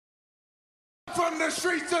from the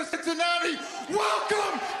streets of Cincinnati,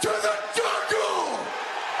 welcome to the jungle!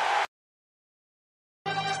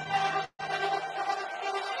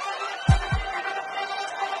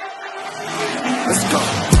 Let's go.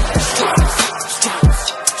 Stripes, stripes,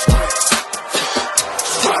 stripes,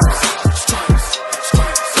 stripes, stripes,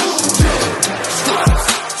 stripes, yeah.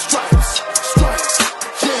 Stripes, stripes, stripes,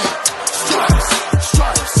 yeah. Stripes,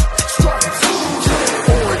 stripes, stripes,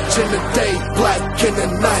 yeah. Orange in the day, black in the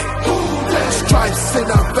night. Stripes in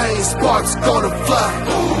our veins, sparks gonna fly.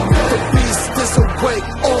 The beast is awake,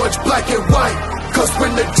 orange, black and white. Cause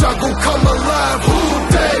when the jungle come alive, who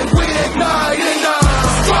day we ignite and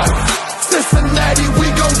stripes. Cincinnati, we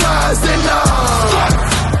gon' rise and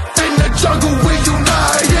in the jungle we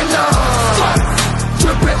unite and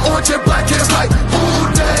dripping orange and black and white. All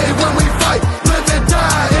day when we fight, live and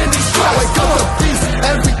die in these stripes. Wake up the beast,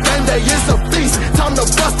 every day is a feast. Time to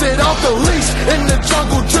bust it off the leash. In the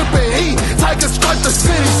jungle dripping heat, tigers strike the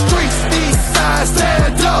city streets. East side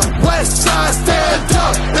stand up, west side stand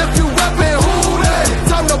up. If you rapping who day,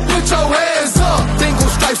 time to put your hands up. Bingo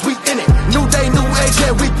stripes, we in it. New day, new age,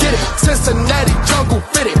 yeah, we get it. Cincinnati jungle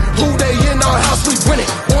fitted. Who they in our house, we win it.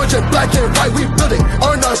 Orange and black and white, we build it.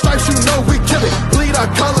 Earn our stripes, you know we kill it. Bleed our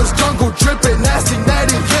colors, jungle dripping. Nasty,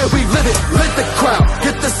 natty, yeah, we lit it. Lit the crowd,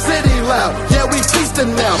 get the city loud. Yeah, we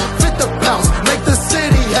feasting now. Fit the pounce, make the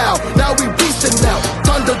city howl. Now we beasting now.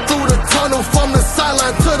 Thunder through the tunnel, from the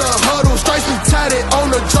sideline to the huddle. Stripes we tatted on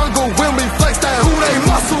the jungle when we flex that who they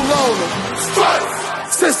muscle on them.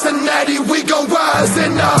 Stripes, Cincinnati, we gon' rise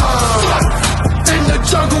and in the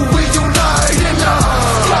jungle we unite and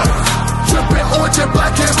dripping orange and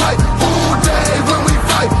black and white. All day when we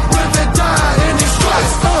fight, live and die in these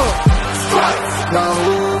stripes. Stripes. Now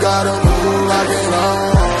who gotta move like it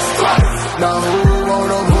on? Stripes. Now who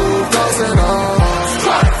wanna move closing on?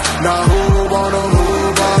 Stripes. Now who wanna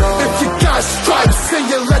move on? If you got stripes and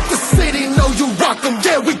you let the city know you rock them,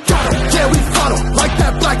 yeah we got them, yeah we fought them. Like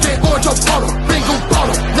that black and orange upon them, bingo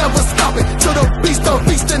bottom, never stop it. To the beast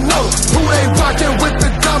and know who they rockin' with the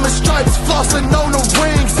diamond stripes, flossing on the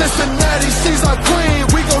ring. Cincinnati, she's our queen,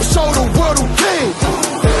 we gon' show the world who king.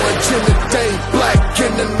 Orange in the day, black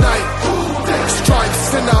in the night.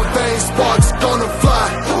 Stripes in our veins, sparks gonna fly.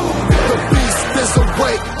 The beast is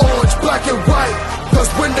awake, orange, black and white. Cause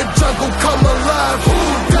when the jungle come alive, who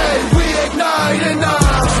day we ignite and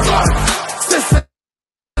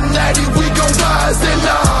Cincinnati, we gon' rise and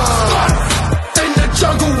in the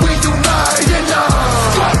jungle we unite and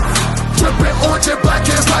dripping orange and black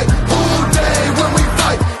and white. All day when we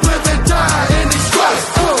fight, live and die in these stripes.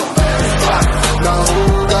 Now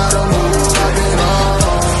who gotta move like it on?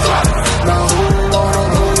 Now who wanna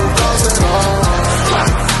move close it on?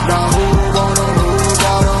 Now who wanna move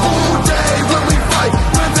on? All day when we fight,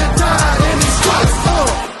 live and die in these stripes.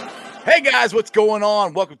 Hey guys, what's going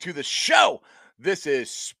on? Welcome to the show. This is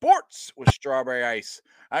Sports with Strawberry Ice.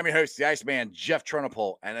 I'm your host, the Iceman, Jeff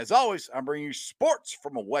Trunapole. And as always, I'm bringing you sports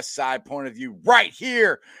from a West Side point of view right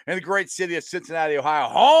here in the great city of Cincinnati, Ohio,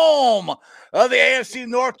 home of the AFC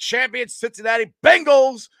North champion Cincinnati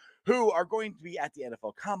Bengals, who are going to be at the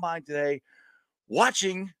NFL Combine today,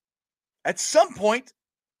 watching at some point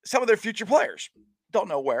some of their future players. Don't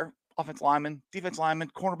know where. Offensive linemen, defense linemen,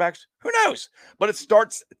 cornerbacks, who knows? But it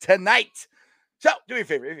starts tonight. So do me a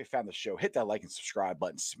favor, if you found the show, hit that like and subscribe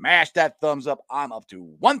button. Smash that thumbs up. I'm up to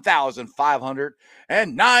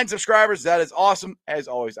 1,509 subscribers. That is awesome. As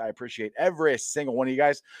always, I appreciate every single one of you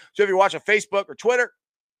guys. So if you're watching Facebook or Twitter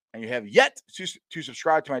and you have yet to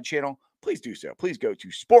subscribe to my channel, please do so. Please go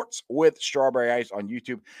to Sports with Strawberry Ice on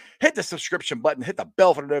YouTube. Hit the subscription button. Hit the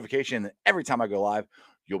bell for the notification. And every time I go live,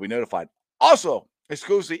 you'll be notified. Also,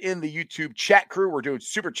 exclusively in the YouTube chat crew, we're doing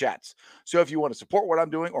super chats. So if you want to support what I'm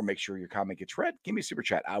doing or make sure your comment gets read, give me a super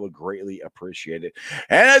chat. I would greatly appreciate it.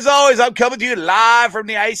 And as always, I'm coming to you live from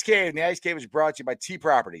the Ice Cave. And the Ice Cave is brought to you by T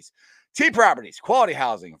Properties. T Properties, quality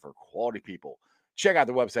housing for quality people. Check out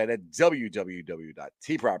the website at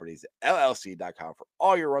www.tpropertiesllc.com for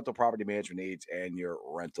all your rental property management needs and your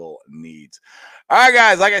rental needs. All right,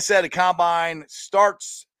 guys, like I said, the Combine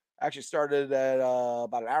started at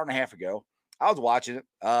about an hour and a half ago. I was watching it.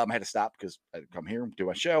 I had to stop because I had to come here and do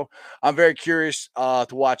my show. I'm very curious to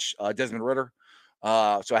watch Desmond Ridder.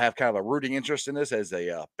 So I have kind of a rooting interest in this as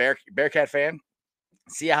a Bearcat fan.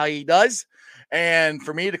 See how he does. And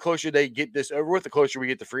for me, the closer they get this over with, the closer we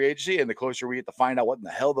get to free agency and the closer we get to find out what in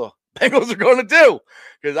the hell the Bengals are going to do.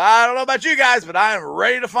 Because I don't know about you guys, but I am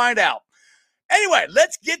ready to find out. Anyway,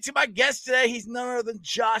 let's get to my guest today. He's none other than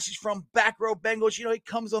Josh. He's from Back Row Bengals. You know, he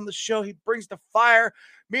comes on the show. He brings the fire.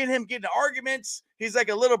 Me and him get into arguments. He's like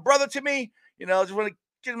a little brother to me. You know, I just want to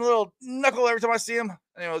give him a little knuckle every time I see him.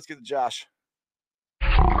 Anyway, let's get to Josh.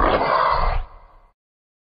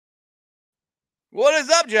 What is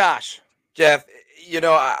up, Josh? Jeff,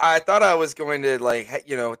 I thought I was going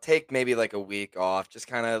to take maybe like a week off, just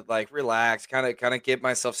kind of like relax, kind of get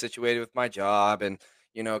myself situated with my job and,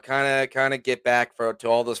 kind of get back to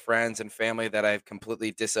all those friends and family that I've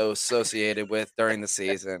completely disassociated with during the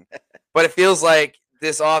season. But it feels like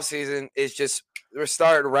this off season is just, we're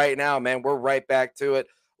starting right now, man. We're right back to it.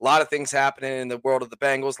 A lot of things happening in the world of the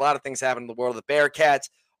Bengals, a lot of things happening in the world of the Bearcats.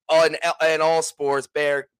 In all sports,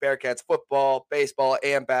 Bearcats football, baseball,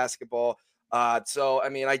 and basketball. So I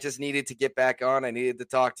mean, I just needed to get back on. I needed to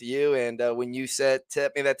talk to you. And when you sent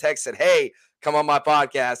me that text, said, "Hey, come on my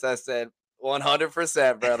podcast," I said,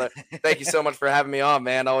 100%, brother. Thank you so much for having me on,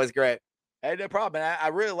 man. Always great. Hey, no problem. And I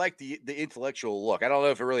really like the intellectual look. I don't know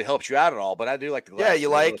if it really helps you out at all, but I do like the Yeah, glasses. you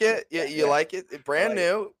like it? Yeah, you like it? Brand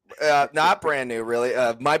new. Not brand new, really.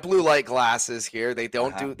 My blue light glasses here, they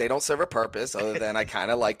don't serve a purpose other than I kind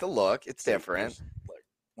of like the look. It's different. Like,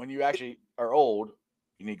 when you actually are old,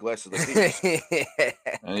 you need glasses like these.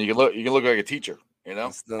 And you can look like a teacher, you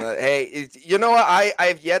know? Hey, you know what?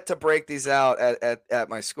 I've yet to break these out at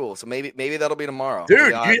my school, so maybe that'll be tomorrow.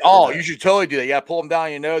 Dude, you should totally do that. Yeah, pull them down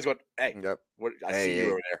your nose. Going, hey, what? I see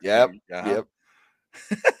you over there. Yep.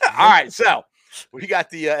 All right, so we got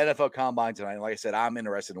the NFL Combine tonight. Like I said, I'm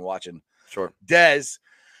interested in watching. Sure. Dez,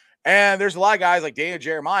 and there's a lot of guys like Daniel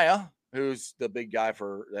Jeremiah, who's the big guy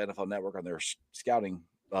for the NFL Network on their scouting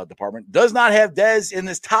department, does not have Dez in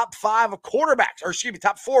this top 5 of quarterbacks, or excuse me,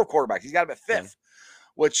 top 4 of quarterbacks. He's got him at 5th,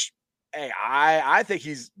 which, hey, I think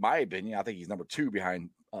he's, my opinion, I think he's number 2 behind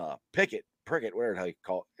Prickett, whatever the hell you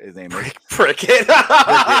call his name is. Prickett.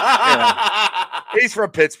 He's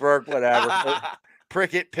from Pittsburgh, whatever.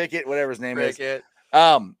 Pickett, whatever his name is.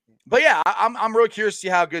 But yeah, I'm really curious to see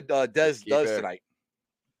how good Dez does tonight.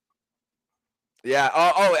 Yeah.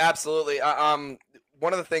 Oh, absolutely.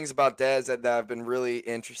 One of the things about Dez that I've been really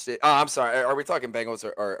interested. Oh, I'm sorry. Are we talking Bengals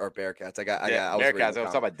or Bearcats? I got Bearcats. I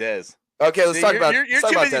was talking about Dez. Okay, let's talk about. You're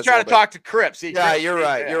too busy trying to talk to Cripps. See, yeah, you're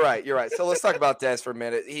right. So let's talk about Dez for a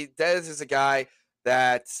minute. Dez is a guy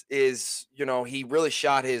that is, he really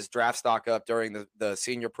shot his draft stock up during the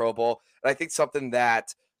Senior Pro Bowl, and I think something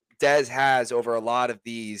that Dez has over a lot of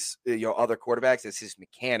these, other quarterbacks is his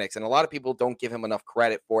mechanics, and a lot of people don't give him enough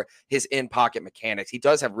credit for his in-pocket mechanics. He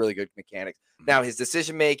does have really good mechanics. Now, his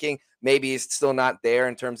decision making maybe is still not there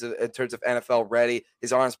in terms of NFL ready.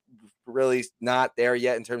 His arms really not there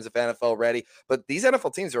yet in terms of NFL ready, but these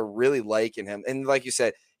NFL teams are really liking him. And like you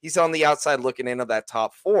said, he's on the outside looking into that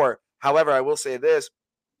top 4. However, I will say this: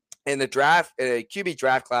 in the draft, in a QB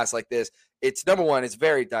draft class like this, it's number one, it's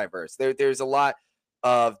very diverse. There's a lot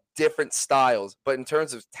of different styles, but in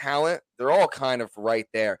terms of talent, they're all kind of right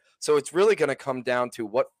there. So it's really going to come down to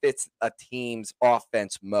what fits a team's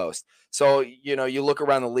offense most. So, you look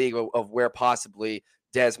around the league of where possibly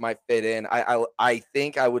Dez might fit in. I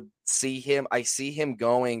think I would see him. I see him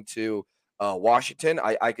going to Washington.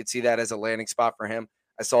 I could see that as a landing spot for him.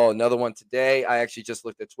 I saw another one today. I actually just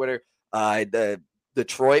looked at Twitter. The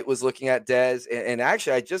Detroit was looking at Dez, and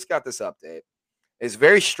actually I just got this update. It's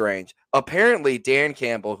very strange. Apparently, Dan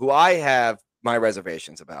Campbell, who I have my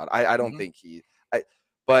reservations about, I don't think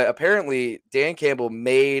but apparently Dan Campbell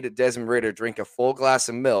made Desmond Ridder drink a full glass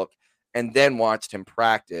of milk and then watched him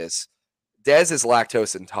practice. Dez is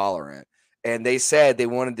lactose intolerant, and they said they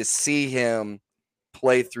wanted to see him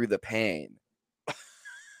play through the pain.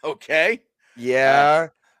 Okay. Yeah.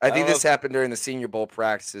 I think this happened during the Senior Bowl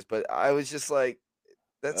practices, but I was just like,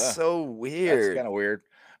 that's so weird. That's kind of weird.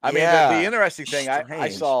 I mean, the interesting thing I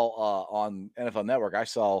saw on NFL Network, I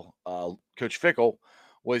saw Coach Fickle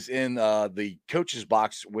was in the coach's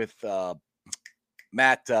box with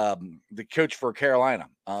Matt, the coach for Carolina.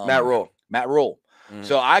 Matt Rule. Mm-hmm.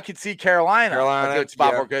 So I could see Carolina a good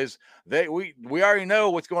spot for, because we already know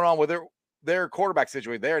what's going on with their quarterback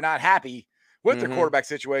situation. They're not happy with their quarterback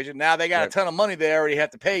situation. Now they got a ton of money they already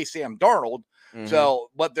have to pay Sam Darnold. So,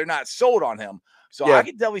 but they're not sold on him. So I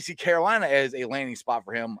could definitely see Carolina as a landing spot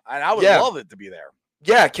for him, and I would love it to be there.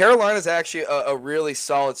 Yeah, Carolina's actually a really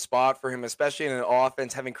solid spot for him, especially in an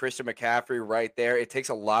offense, having Christian McCaffrey right there. It takes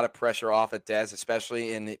a lot of pressure off of Dez,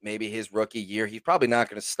 especially in maybe his rookie year. He's probably not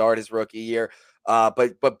going to start his rookie year,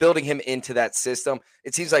 but building him into that system,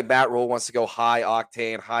 it seems like Matt Rule wants to go high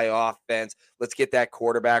octane, high offense. Let's get that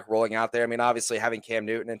quarterback rolling out there. I mean, obviously having Cam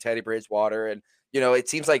Newton and Teddy Bridgewater, and it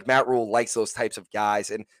seems like Matt Rule likes those types of guys,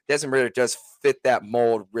 and Desmond Ridder does fit that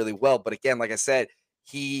mold really well. But again, like I said,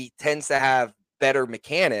 he tends to have better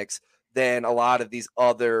mechanics than a lot of these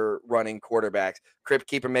other running quarterbacks. Crypt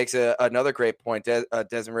Keeper makes another great point.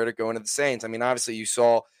 Desmond Ridder going to the Saints. I mean, obviously you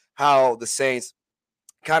saw how the Saints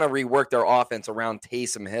kind of rework their offense around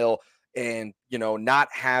Taysom Hill. And, not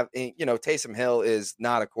have, Taysom Hill is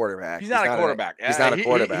not a quarterback. He's not a quarterback. He's not a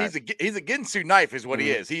quarterback. He's a Ginsu knife is what he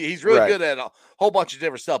Mhm. is. He's really Right. good at a whole bunch of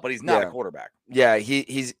different stuff, but he's not a Yeah. quarterback. Yeah,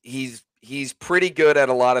 he's pretty good at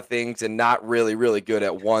a lot of things and not really, really good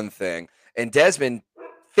at one thing. And Desmond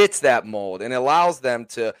fits that mold and allows them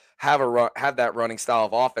to have that running style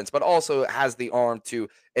of offense, but also has the arm to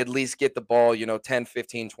at least get the ball, 10,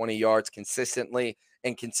 15, 20 yards consistently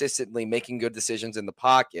making good decisions in the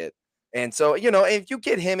pocket. And so, if you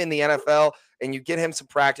get him in the NFL and you get him some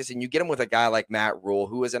practice and you get him with a guy like Matt Rule,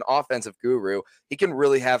 who is an offensive guru, he can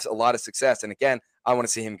really have a lot of success. And again, I want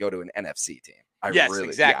to see him go to an NFC team.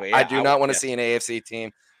 Exactly. I do not want to see an AFC team.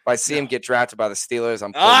 If I see him get drafted by the Steelers,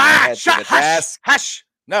 I'm putting my head to the desk. Hush.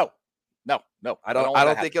 No. I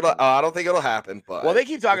don't think it'll happen. But well, they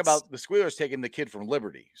keep talking about the Squealers taking the kid from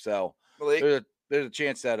Liberty, so there's a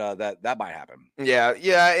chance that that might happen. Yeah,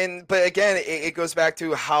 but again, it goes back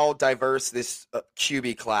to how diverse this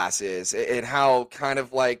QB class is, and how kind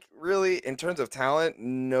of like really in terms of talent,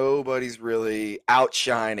 nobody's really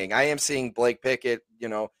outshining. I am seeing Blake Pickett,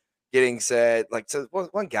 getting said so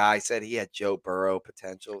one guy said he had Joe Burrow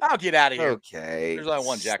potential. I'll get out of here. Okay, there's only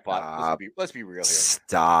one jackpot. Let's be real here.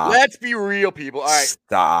 Stop. Let's be real, people. All right,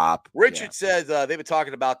 stop. Richard says they've been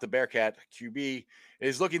talking about the Bearcat QB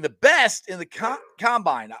is looking the best in the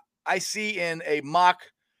combine. I see in a mock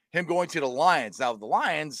him going to the Lions. Now, the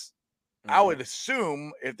Lions, I would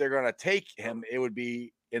assume if they're going to take him, it would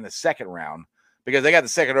be in the second round because they got the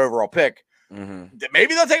second overall pick. Mm-hmm.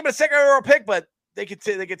 Maybe they'll take him a second overall pick, but they could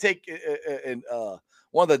take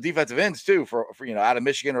one of the defensive ends too for out of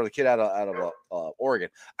Michigan or the kid out of Oregon.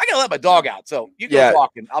 I gotta let my dog out, so you go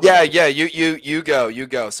walking. You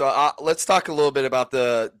go. So let's talk a little bit about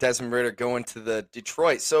the Desmond Ridder going to the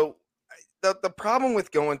Detroit. So the problem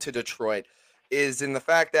with going to Detroit is in the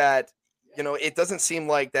fact that it doesn't seem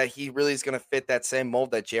like that he really is going to fit that same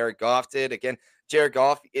mold that Jared Goff did. Again, Jared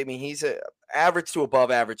Goff, I mean, he's an average to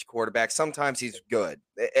above average quarterback. Sometimes he's good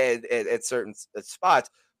at certain spots,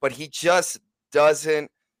 but he just doesn't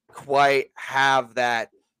quite have that,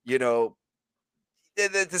 the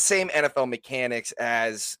same NFL mechanics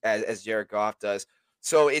as Jared Goff does.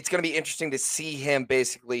 So it's going to be interesting to see him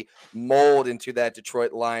basically mold into that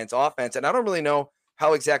Detroit Lions offense. And I don't really know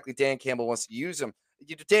how exactly Dan Campbell wants to use him.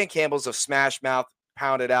 Dan Campbell's a smash mouth,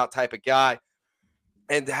 pounded out type of guy.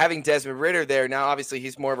 And having Desmond Ridder there, now obviously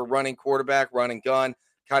he's more of a running quarterback, run and gun,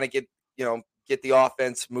 kind of get the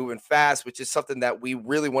offense moving fast, which is something that we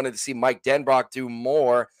really wanted to see Mike Denbrock do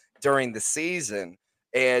more during the season.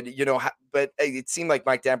 And, but it seemed like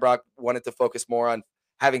Mike Denbrock wanted to focus more on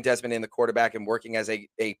having Desmond in the quarterback and working as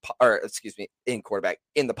in quarterback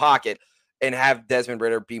in the pocket, and have Desmond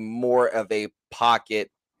Ridder be more of a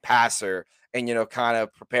pocket passer and, kind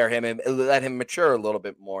of prepare him and let him mature a little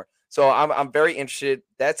bit more. So I'm very interested.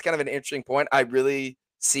 That's kind of an interesting point. I really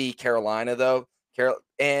see Carolina though.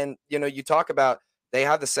 And you talk about they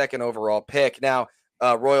have the second overall pick. Now,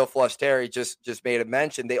 Royal Flush Terry just made a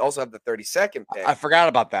mention. They also have the 32nd pick. I forgot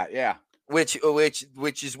about that. Yeah. Which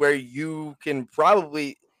is where you can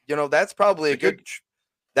probably, that's probably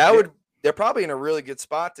they're probably in a really good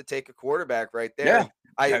spot to take a quarterback right there.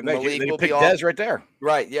 Yeah. Malik will pick be Dez right there.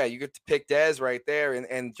 Right. Yeah. You get to pick Dez right there.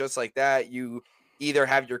 And just like that, you either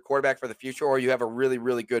have your quarterback for the future or you have a really,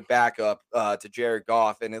 really good backup to Jared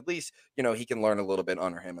Goff. And at least, he can learn a little bit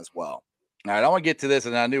under him as well. All right, I want to get to this,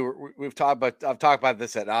 and I knew I've talked about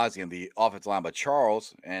this at nauseam, the offensive line, but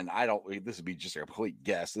Charles, and this would be just a complete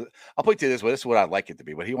guess. I'll put it this way. This is what I'd like it to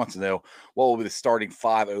be, but he wants to know what will be the starting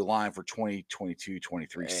 5-0 line for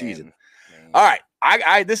 2022-23 season. All right. All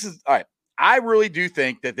right. I really do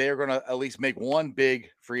think that they're going to at least make one big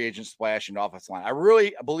free agent splash in the offensive line. I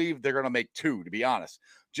really believe they're going to make two, to be honest.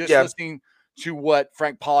 Listening to what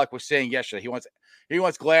Frank Pollock was saying yesterday. He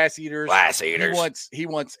wants glass eaters. He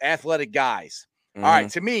wants athletic guys. Mm-hmm. All right.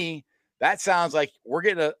 To me, that sounds like we're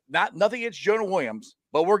getting nothing against Jonah Williams,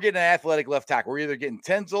 but we're getting an athletic left tackle. We're either getting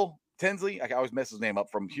Tinsley. I always mess his name up,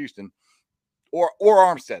 from Houston, or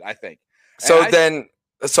Armstead, I think.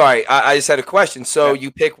 Sorry, I just had a question. So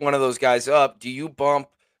you pick one of those guys up. Do you bump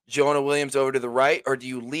Jonah Williams over to the right, or do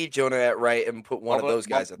you lead Jonah at right and put one of those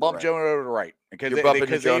guys at the right? Bump Jonah over to the right. You're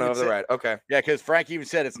bumping Jonah over to the right. Okay. Yeah, because Frank even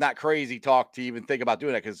said it's not crazy talk to even think about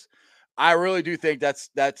doing that, because I really do think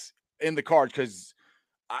that's in the cards, because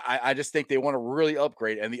I just think they want to really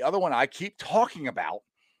upgrade. And the other one I keep talking about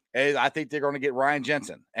is I think they're going to get Ryan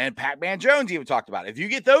Jensen, and Pac-Man Jones even talked about it. If you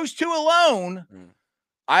get those two alone,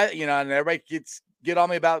 and everybody get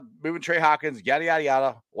on me about moving Trey Hawkins, yada, yada,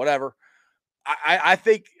 yada, whatever. I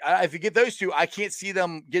think if you get those two, I can't see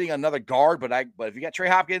them getting another guard. But if you got Trey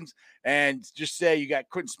Hopkins and just say you got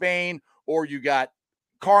Quentin Spain or you got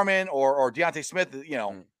Carmen or Deontay Smith,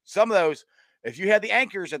 some of those. If you had the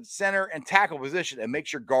anchors at the center and tackle position, it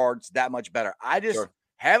makes your guards that much better. I just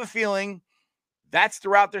have a feeling that's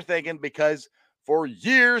throughout their thinking because for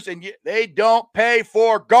years they don't pay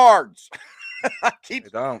for guards. They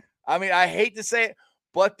don't. I mean, I hate to say it,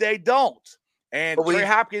 but they don't. And Trey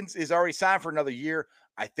Hopkins is already signed for another year.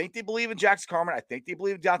 I think they believe in Jackson Carman. I think they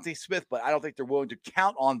believe in Deontay Smith, but I don't think they're willing to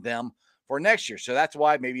count on them for next year. So that's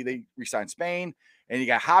why maybe they re-sign Spain and you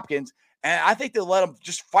got Hopkins. And I think they'll let them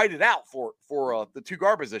just fight it out for the two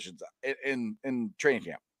guard positions in training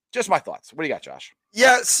camp. Just my thoughts. What do you got, Josh?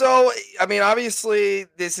 Yeah, so, I mean, obviously,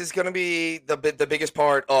 this is going to be the biggest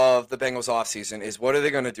part of the Bengals offseason is what are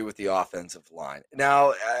they going to do with the offensive line?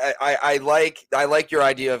 Now, I like your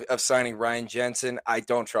idea of signing Ryan Jensen. I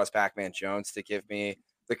don't trust Pac-Man Jones to give me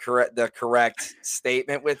the correct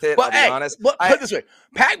statement with it. But I'll be honest. Put it this way.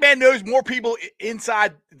 Pac-Man knows more people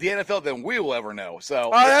inside the NFL than we will ever know. So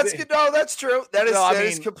that's good. No, that's true. That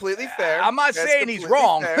is completely fair. I'm not saying he's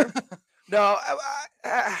wrong. No,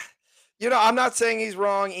 I'm not saying he's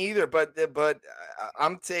wrong either, but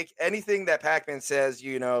I'm take anything that Pac-Man says,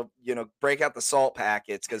 break out the salt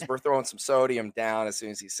packets because we're throwing some sodium down as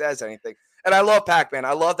soon as he says anything. And I love Pac-Man.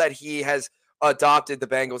 I love that he has adopted the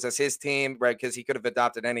Bengals as his team, right? Because he could have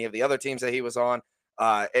adopted any of the other teams that he was on.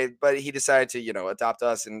 But he decided to, adopt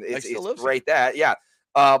us, and it's great that, yeah.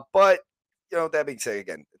 But that being said,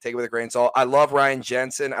 again, take it with a grain of salt. I love Ryan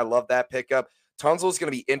Jensen. I love that pickup. Tunsil is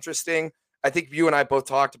going to be interesting. I think you and I both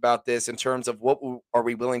talked about this in terms of what are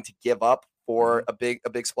we willing to give up for a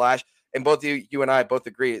big splash, and both you and I both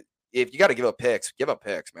agree if you got to give up picks,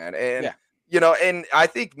 man. And and I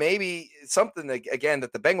think maybe something again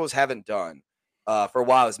that the Bengals haven't done for a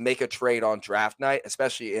while is make a trade on draft night,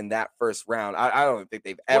 especially in that first round. I don't think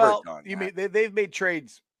they've ever done. You mean they've made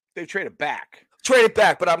trades? They've traded back.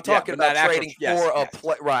 But I'm talking about trading for a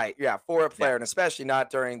player, right? Yeah, for a player, and especially not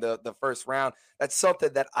during the first round. That's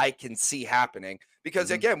something that I can see happening because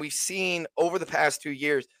again, we've seen over the past 2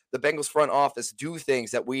 years the Bengals front office do things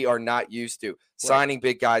that we are not used to, signing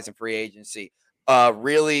big guys in free agency,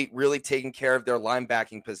 really taking care of their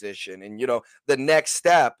linebacking position, and the next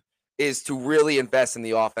step is to really invest in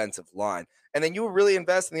the offensive line, and then you really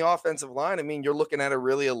invest in the offensive line. I mean, you're looking at a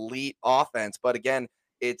really elite offense, but again,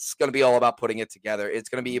 it's going to be all about putting it together. It's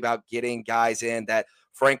going to be about getting guys in that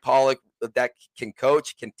Frank Pollock that can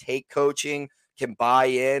coach, can take coaching, can buy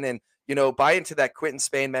in, and buy into that Quentin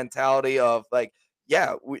Spain mentality of like,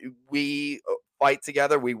 yeah, we fight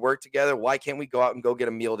together, we work together. Why can't we go out and go get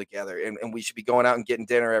a meal together? And we should be going out and getting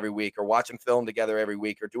dinner every week, or watching film together every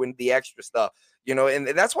week, or doing the extra stuff, and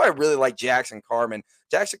that's why I really like Jackson Carman.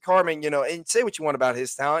 And say what you want about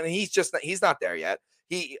his talent, and he's not there yet.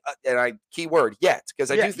 Keyword yet,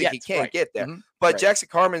 because I do think he can get there. But Jackson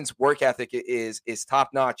Carman's work ethic is top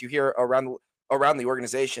notch. You hear around the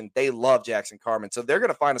organization, they love Jackson Carman, so they're going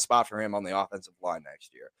to find a spot for him on the offensive line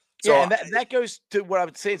next year. So and that goes to what I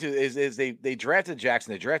would say is they drafted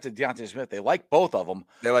Jackson, they drafted Deontay Smith. They like both of them.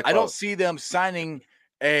 I don't see them signing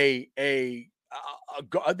they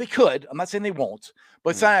could. I'm not saying they won't,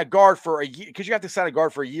 but sign a guard for a year, because you have to sign a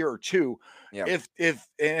guard for a year or two. Yeah.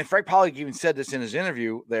 And Frank Pollock even said this in his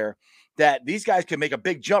interview there, that these guys can make a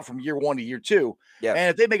big jump from year 1 to year 2. Yeah.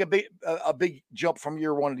 And if they make a big jump from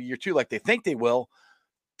year 1 to year 2, like they think they will,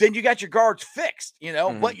 then you got your guards fixed,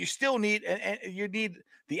 but you still need, and you need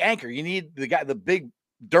the anchor. You need the guy, the big,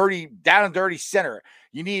 dirty, down and dirty center.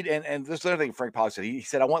 You need, and this is another thing Frank Pollock said. He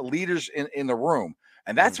said, I want leaders in the room.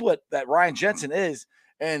 And that's what that Ryan Jensen is.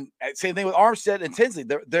 And same thing with Armstead and Tinsley.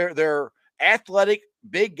 They're athletic,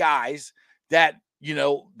 big guys that,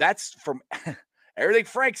 that's from everything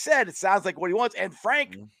Frank said. It sounds like what he wants. And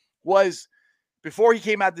Frank was, before he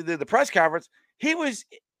came out to do the press conference, he's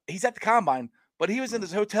at the combine, but he was in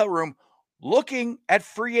this hotel room looking at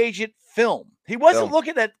free agent film. He wasn't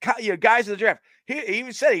looking at guys in the draft. He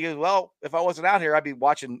even said, he goes, well, if I wasn't out here, I'd be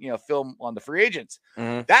watching, film on the free agents.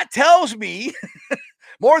 That tells me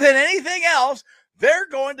more than anything else, they're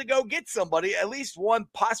going to go get somebody, at least one,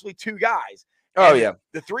 possibly two guys. Oh, yeah.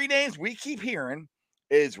 The three names we keep hearing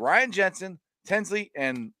is Ryan Jensen, Tinsley,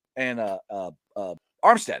 and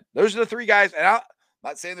Armstead. Those are the three guys. And I'm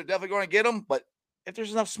not saying they're definitely going to get them, but if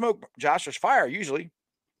there's enough smoke, Josh, there's fire usually.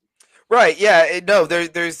 Right. Yeah.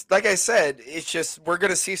 There's like I said, it's just we're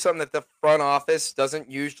going to see something that the front office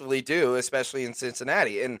doesn't usually do, especially in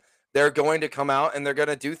Cincinnati. And they're going to come out and they're going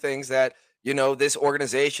to do things that, this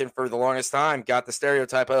organization for the longest time got the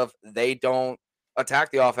stereotype of they don't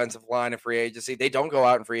attack the offensive line in free agency. They don't go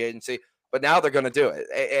out in free agency. but now they're going to do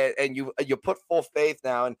it, and you put full faith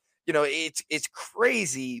now, and it's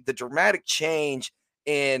crazy the dramatic change.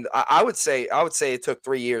 And I would say it took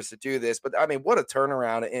 3 years to do this, but I mean, what a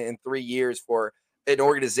turnaround in 3 years for an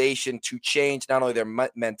organization to change not only their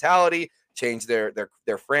mentality, change their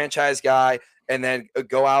franchise guy, and then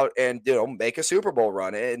go out and make a Super Bowl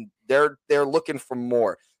run. And they're looking for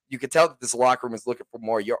more. You can tell that this locker room is looking for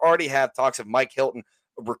more. You already have talks of Mike Hilton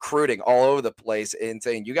recruiting all over the place and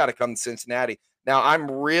saying you got to come to Cincinnati. Now I'm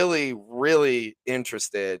really, really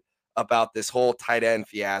interested about this whole tight end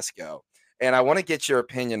fiasco, and I want to get your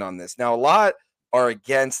opinion on this. Now, a lot are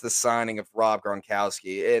against the signing of Rob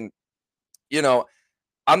Gronkowski, and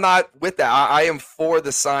I'm not with that. I am for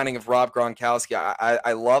the signing of Rob Gronkowski.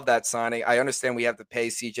 I love that signing. I understand we have to pay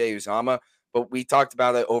CJ Uzomah, but we talked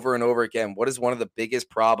about it over and over again. What is one of the biggest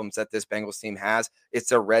problems that this Bengals team has? It's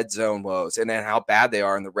their red zone woes, and then how bad they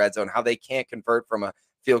are in the red zone, how they can't convert from a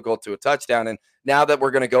field goal to a touchdown. And now that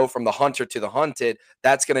we're going to go from the hunter to the hunted,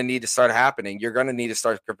 that's going to need to start happening. You're going to need to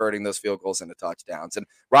start converting those field goals into touchdowns. And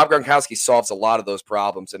Rob Gronkowski solves a lot of those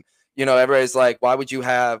problems. And, everybody's like, why would you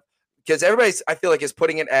have – because everybody's, I feel like, is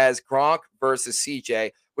putting it as Gronk versus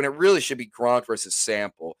CJ when it really should be Gronk versus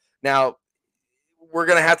Sample. Now, we're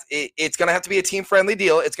going to have – it's going to have to be a team-friendly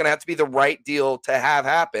deal. It's going to have to be the right deal to have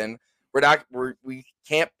happen. We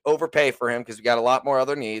can't overpay for him because we got a lot more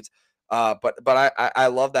other needs. But I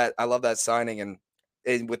love that. I love that signing,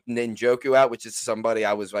 and with Njoku out, which is somebody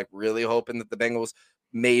I was like really hoping that the Bengals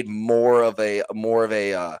made more of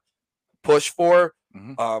a push for.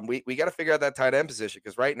 Mm-hmm. We got to figure out that tight end position,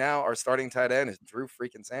 because right now our starting tight end is Drew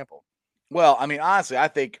freaking Sample. Well, I mean, honestly, I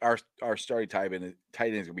think our starting tight end is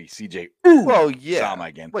going to be CJ. Well, yeah, Sama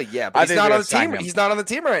again. Well, yeah, but he's not on the team. He's not on the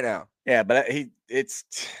team right now. Yeah, but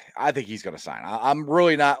I think he's going to sign. I'm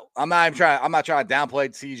really not. I'm not trying to downplay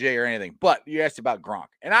CJ or anything. But you asked about Gronk,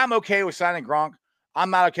 and I'm okay with signing Gronk. I'm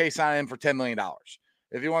not okay signing him for $10 million.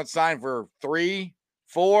 If you want to sign for 3,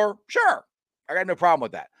 4, sure, I got no problem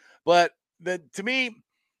with that. But to me,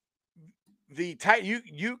 the tight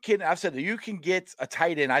you can. I've said that you can get a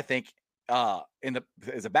tight end, I think,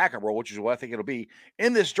 as a backup role, which is what I think it'll be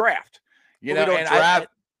in this draft.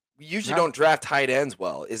 We usually don't draft tight ends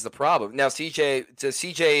well, is the problem. Now CJ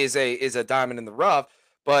is a diamond in the rough,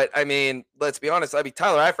 but I mean, let's be honest. I mean,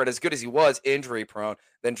 Tyler Eifert, as good as he was, injury prone.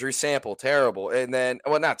 Then Drew Sample, terrible, and then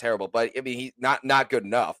not terrible, but I mean, he's not good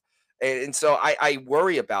enough. And so I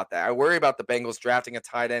worry about that. I worry about the Bengals drafting a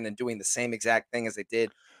tight end and doing the same exact thing as they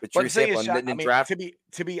did with Drew Sample and draft.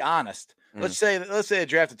 To be honest, let's say they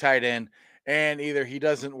draft a tight end and either he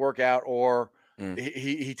doesn't work out or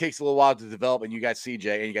he takes a little while to develop, and you got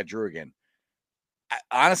CJ and you got Drew again.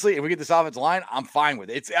 Honestly, if we get this offensive line, I'm fine with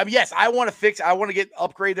it. Yes, I want to get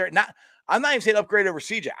upgrade there. I'm not even saying upgrade over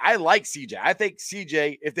CJ. I like CJ. I think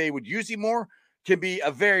CJ, if they would use him more, can be a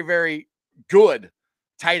very, very good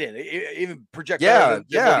tight end, even project better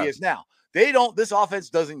than what he is now. This offense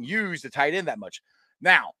doesn't use the tight end that much.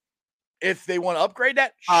 Now, if they want to upgrade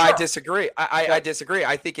that, sure. I disagree. I disagree.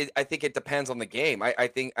 I think it depends on the game. I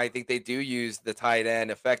think they do use the tight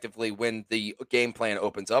end effectively when the game plan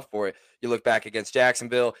opens up for it. You look back against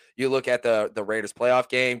Jacksonville. You look at the Raiders playoff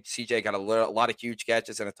game. CJ got a lot of huge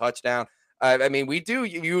catches and a touchdown. I mean, we do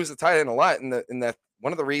use the tight end a lot, and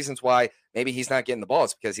one of the reasons why maybe he's not getting the ball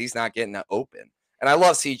is because he's not getting it open. And I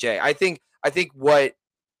love CJ. I think what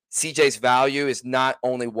CJ's value is not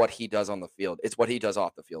only what he does on the field, it's what he does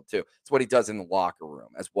off the field too. It's what he does in the locker room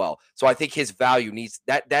as well. So I think his value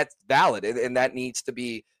that's valid, and that needs to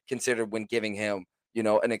be considered when giving him,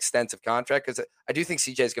 an extensive contract, because I do think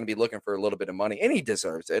CJ is going to be looking for a little bit of money, and he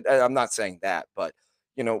deserves it. I'm not saying that, but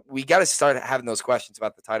we got to start having those questions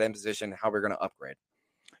about the tight end position, how we're going to upgrade.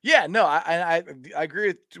 Yeah, no, I agree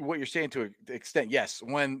with what you're saying to an extent. Yes,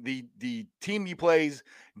 when the team you plays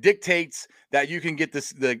dictates that you can get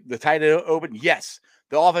the tight end open, yes,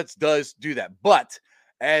 the offense does do that. But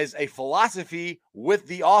as a philosophy with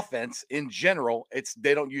the offense in general,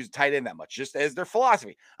 they don't use tight end that much, just as their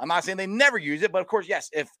philosophy. I'm not saying they never use it, but of course, yes,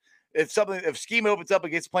 if scheme opens up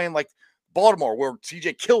against playing like Baltimore where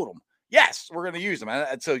CJ killed them, yes, we're going to use them.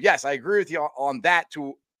 And so yes, I agree with you on that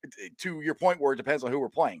to your point where it depends on who we're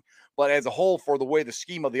playing. But as a whole, for the way the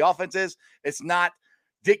scheme of the offense is, it's not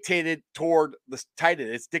dictated toward the tight end.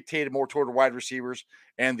 It's dictated more toward the wide receivers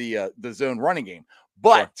and the zone running game.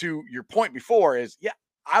 But to your point before is, yeah,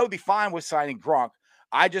 I would be fine with signing Gronk.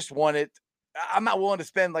 I'm not willing to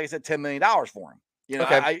spend, like I said, $10 million for him.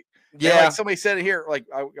 Okay. Like somebody said it here, like,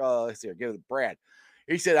 let's see, I'll give it to Brad.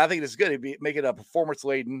 He said, I think this is good. It'd be make it a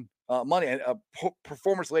performance-laden money and a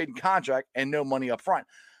performance-laden contract and no money up front.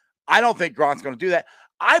 I don't think Gronk's going to do that.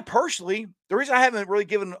 I personally, the reason I haven't really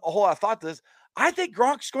given a whole lot of thought to this, I think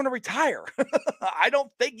Gronk's going to retire. I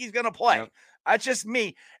don't think he's going to play. Yep. That's just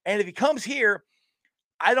me. And if he comes here,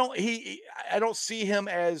 I don't see him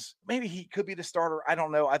as, maybe he could be the starter. I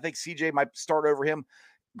don't know. I think CJ might start over him.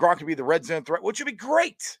 Gronk could be the red zone threat, which would be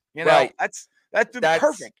great. You know, Right. that's That's-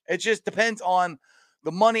 perfect. It just depends on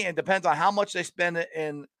the money and depends on how much they spend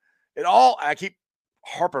in it all. I keep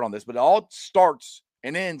harping on this, but it all starts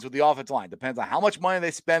and ends with the offensive line. Depends on how much money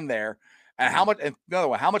they spend there and how much, and another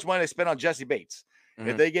one, how much money they spend on Jesse Bates.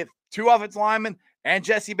 If Mhm. they get 2 offensive linemen and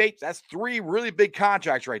Jesse Bates, that's 3 really big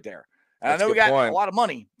contracts right there. And That's I know a we good got point. a lot of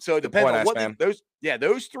money, so it Good depends point, on what Iceman.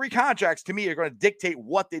 those 3 contracts to me are going to dictate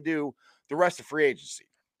what they do the rest of free agency.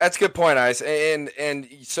 That's a good point, Ice. And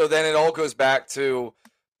so then it all goes back to,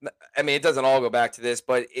 I mean, it doesn't all go back to this,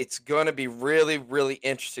 but it's going to be really, really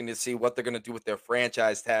interesting to see what they're going to do with their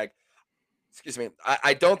franchise tag. Excuse me.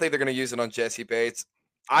 I don't think they're going to use it on Jesse Bates.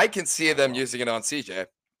 I can see them using it on CJ.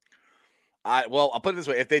 Well, I'll put it this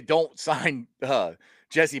way: if they don't sign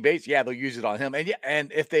Jesse Bates, yeah, they'll use it on him.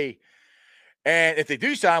 And if they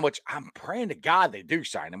do sign, which I'm praying to God they do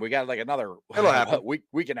sign, and we got like another It'll happen.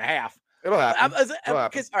 week and a half. It'll happen. It'll happen.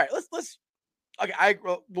 Because all right, let's okay.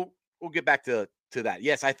 We'll get back to that.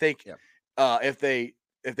 Yes, I think if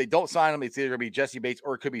they don't sign him, it's either gonna be Jesse Bates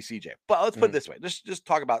or it could be CJ. But let's put it this way: just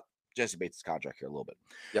talk about Jesse Bates' contract here a little bit.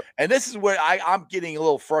 Yep. And this is where I'm getting a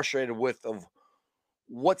little frustrated with of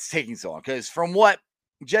what's taking so long, because from what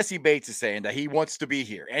Jesse Bates is saying that he wants to be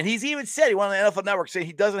here, and he's even said he went on the NFL Network saying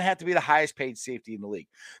he doesn't have to be the highest paid safety in the league.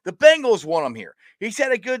 The Bengals want him here. He's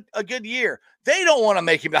had a good year. They don't want to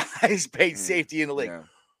make him the highest paid safety in the league. Yeah.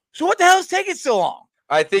 So what the hell is taking so long?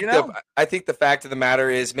 I think I think the fact of the matter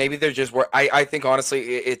is maybe they're just I think honestly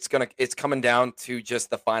it's coming down to just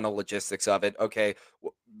the final logistics of it. Okay,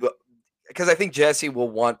 because I think Jesse will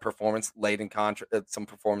want performance laden some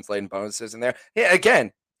performance laden bonuses in there. Yeah,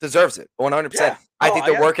 again, deserves it 100%. Yeah. I think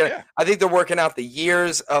they're working. Yeah. I think they're working out the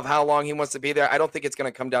years of how long he wants to be there. I don't think it's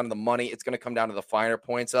going to come down to the money. It's going to come down to the finer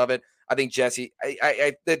points of it. I think Jesse,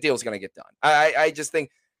 the deal's going to get done. I just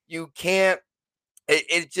think you can't.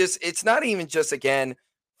 It's not even just again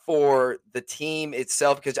for the team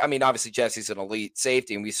itself, because I mean obviously Jesse's an elite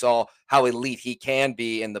safety and we saw how elite he can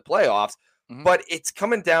be in the playoffs, but it's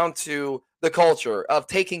coming down to the culture of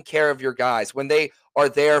taking care of your guys when they are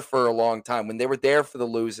there for a long time, when they were there for the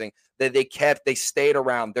losing, that they stayed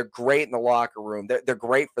around. They're great in the locker room. They're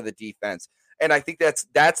great for the defense. And I think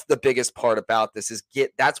that's the biggest part about this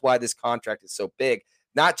that's why this contract is so big,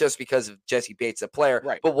 not just because of Jesse Bates, a player,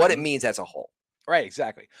 Right. but what it means as a whole. Right,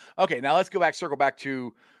 exactly. Okay, now let's circle back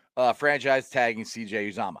to franchise tagging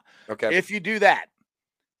CJ Uzomah. Okay. If you do that,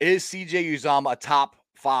 is CJ Uzomah a top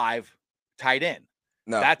 5 tight end?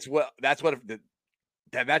 No. That's that's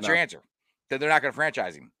your answer. Then they're not going to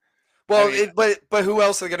franchise him. Well, I mean, but who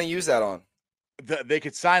else are they going to use that on? They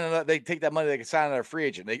could sign another. They take that money. They could sign another free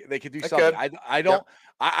agent. They could do They something. could. I don't.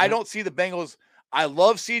 I don't see the Bengals. I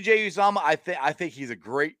love CJ Uzomah. I think he's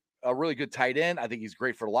a really good tight end. I think he's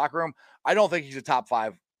great for the locker room. I don't think he's a top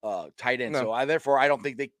 5 tight end. No. So I don't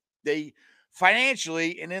think they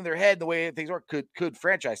financially and in their head, the way things work, could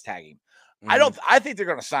franchise tag him. I think they're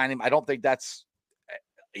going to sign him. I don't think that's,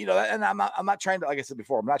 and I'm not trying to, like I said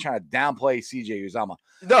before, I'm not trying to downplay CJ Uzomah.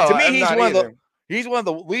 No, To me, I'm he's one of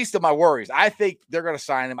the least of my worries. I think they're going to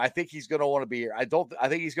sign him. I think he's going to want to be here. I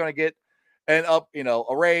think he's going to get a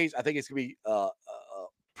raise. I think it's going to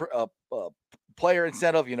be player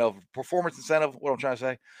incentive, performance incentive. What I'm trying to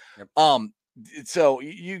say. Yep. So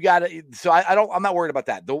you got to. So I'm not worried about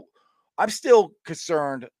that. Though I'm still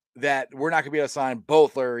concerned that we're not going to be able to sign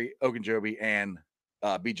both Larry Ogunjobi and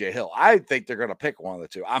BJ Hill. I think they're going to pick one of the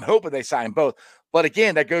two. I'm hoping they sign both. But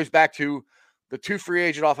again, that goes back to the 2 free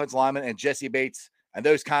agent offensive linemen and Jesse Bates and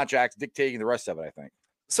those contracts dictating the rest of it, I think.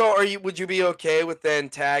 So would you be okay with then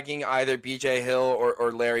tagging either BJ Hill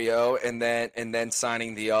or Larry O and then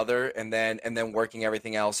signing the other and then working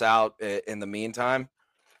everything else out in the meantime?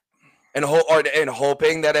 And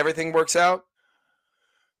hoping that everything works out?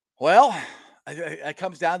 Well, it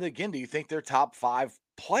comes down to, again, do you think they're top 5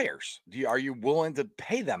 players? Are you willing to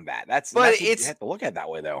pay them that? You have to look at it that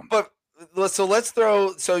way, though. But let's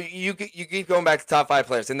throw. So you keep going back to top 5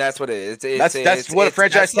 players, and that's what it is. That's what a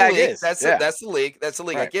franchise tag is. That's the league. That's the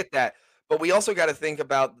league. Right. I get that. But we also got to think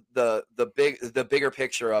about the bigger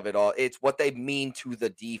picture of it all. It's what they mean to the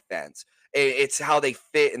defense. It's how they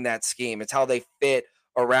fit in that scheme. It's how they fit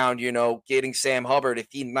around, getting Sam Hubbard. If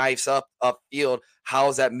he knifes upfield,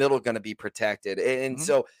 how's that middle going to be protected? And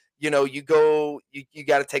so, you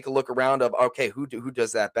got to take a look around of, okay, who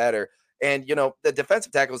does that better? And, the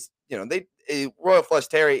defensive tackles, Royal Flush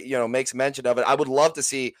Terry, makes mention of it. I would love to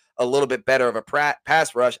see a little bit better of a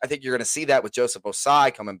pass rush. I think you're going to see that with Joseph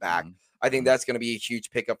Osai coming back. Mhm. I think that's going to be a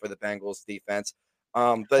huge pickup for the Bengals defense.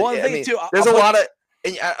 But Well, I mean, too, there's a lot of,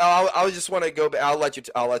 and I just want to go. I'll let you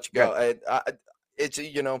go. It's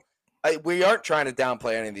we aren't trying to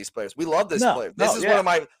downplay any of these players. We love this player. This is one of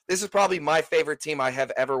my. This is probably my favorite team I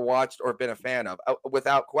have ever watched or been a fan of,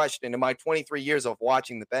 without question. In my 23 years of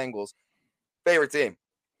watching the Bengals, favorite team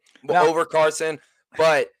over Carson.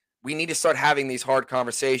 But we need to start having these hard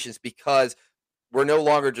conversations because we're no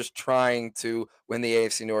longer just trying to win the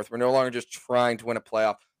AFC North. We're no longer just trying to win a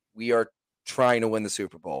playoff. We are trying to win the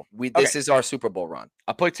Super Bowl. This is our Super Bowl run.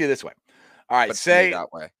 I'll put it to you this way. All right, But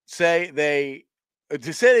say they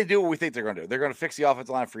do what we think they're going to do. They're going to fix the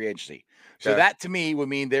offensive line free agency. So that to me would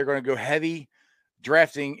mean they're going to go heavy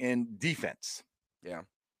drafting in defense. Yeah.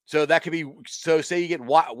 So that could be. So say you get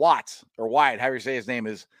Watts or Wyatt, however you say his name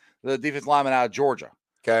is, the defense lineman out of Georgia.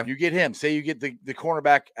 Okay. You get him. Say you get the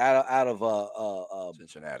cornerback out of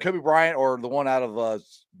Cincinnati. Kobe Bryant or the one out of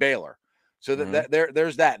Baylor. So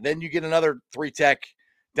there's that. Then you get another 3 tech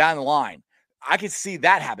down the line. I can see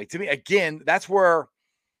that happening. To me, again, that's where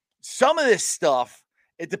some of this stuff,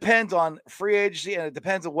 it depends on free agency and it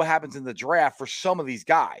depends on what happens in the draft for some of these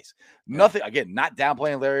guys. Yeah. Nothing, again, not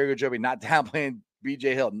downplaying Larry Ogunjobi, not downplaying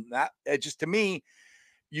BJ Hill. Just to me,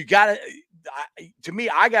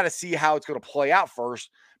 I got to see how it's going to play out first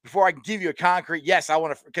before I can give you a concrete, yes, I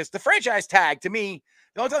want to, because the franchise tag, to me,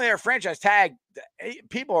 the only time they have a franchise tag,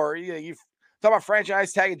 people are, you talk about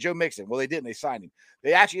franchise tagging Joe Mixon. Well, they didn't. They signed him.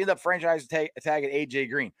 They actually ended up franchise tagging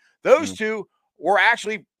AJ Green. Those two were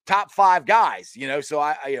actually top 5 guys, so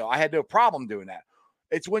I had no problem doing that.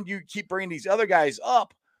 It's when you keep bringing these other guys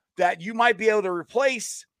up that you might be able to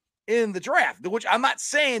replace in the draft, which I'm not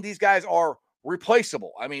saying these guys are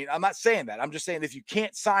replaceable. I mean, I'm not saying that. I'm just saying if you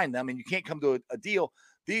can't sign them and you can't come to a deal,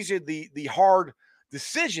 these are the hard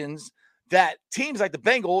decisions that teams like the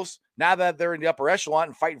Bengals, now that they're in the upper echelon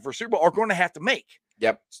and fighting for Super Bowl, are going to have to make.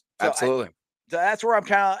 Yep, absolutely. That's where I'm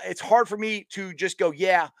it's hard for me to just go,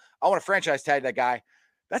 yeah, I want to franchise tag that guy.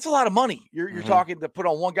 That's a lot of money. You're talking to put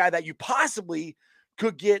on one guy that you possibly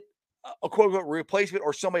could get a quote-unquote replacement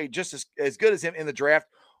or somebody just as good as him in the draft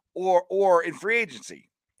or in free agency.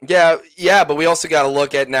 Yeah, but we also got to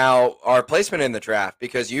look at now our placement in the draft,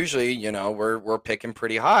 because usually, we're picking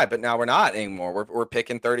pretty high, but now we're not anymore. We're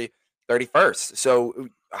picking 31st. So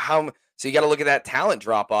you got to look at that talent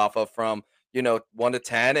drop off from 1 to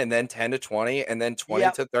 10 and then 10 to 20 and then 20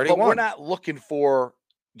 to 31. But we're not looking for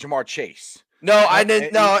Jamar Chase. No, I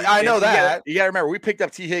didn't. No, I know that. You got to remember, we picked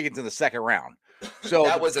up T. Higgins in the second round. So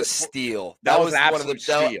that was a steal. That was an absolute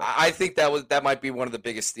steal. I think that might be one of the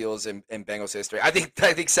biggest steals in Bengals history. I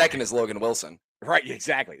think second is Logan Wilson. Right,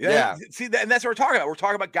 exactly. Yeah. See, and that's what we're talking about. We're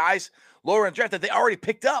talking about guys lower in the draft that they already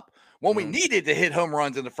picked up when we needed to hit home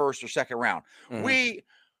runs in the first or second round.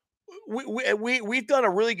 We've done a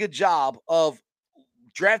really good job of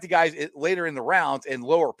drafting guys later in the rounds and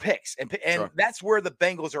lower picks, and that's where the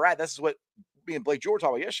Bengals are at. This is what me and Blake George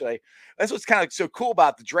talked about yesterday. That's what's kind of so cool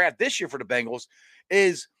about the draft this year for the Bengals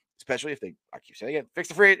is, especially if they, I keep saying again, fix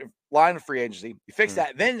the free line of free agency, you fix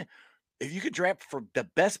that, then if you could draft for the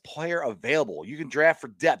best player available, you can draft for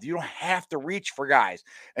depth. You don't have to reach for guys,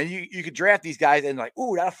 and you could draft these guys and like,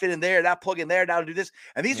 ooh, that'll fit in there, that'll plug in there, that'll do this,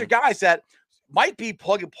 and these are guys that might be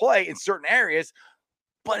plug and play in certain areas.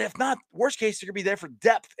 But if not, worst case, they're going to be there for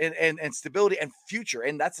depth and stability and future.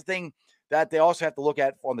 And that's the thing that they also have to look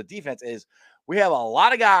at on the defense is we have a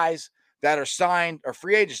lot of guys that are signed or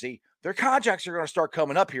free agency. Their contracts are going to start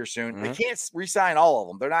coming up here soon. They can't re-sign all of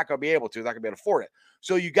them. They're not going to be able to. They're not going to be able to afford it.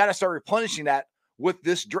 So you got to start replenishing that with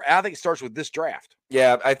this. I think it starts with this draft.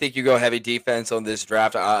 Yeah, I think you go heavy defense on this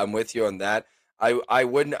draft. I'm with you on that. I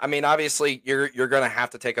wouldn't. I mean, obviously, you're going to have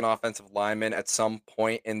to take an offensive lineman at some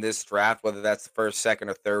point in this draft, whether that's the first, second,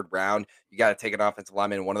 or third round. You got to take an offensive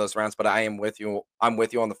lineman in one of those rounds. But I am with you. I'm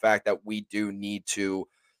with you on the fact that we do need to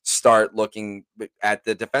start looking at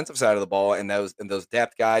the defensive side of the ball and those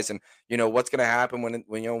depth guys, and what's going to happen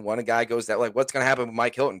when a guy goes down. Like, what's going to happen when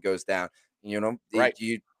Mike Hilton goes down? Right?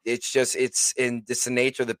 It's the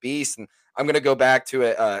nature of the beast. And I'm going to go back to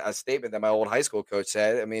a statement that my old high school coach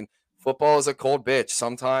said. I mean, football is a cold bitch.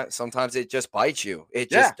 Sometimes it just bites you. It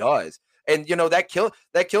just does. And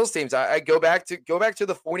that kills teams. I go back to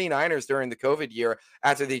the 49ers during the COVID year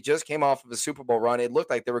after they just came off of a Super Bowl run. It looked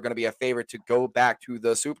like they were going to be a favorite to go back to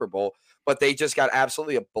the Super Bowl, but they just got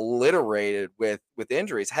absolutely obliterated with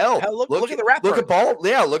injuries. Hell, look at the Ratbirds. Look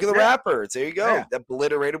at look at the Ratbirds. There you go. Yeah.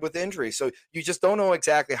 Obliterated with injuries. So you just don't know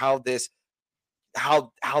exactly how this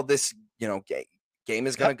game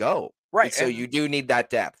is going to go. Right. And so and you do need that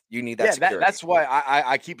depth. You need that yeah, security. that's why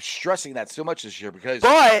I keep stressing that so much this year because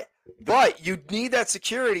But you need that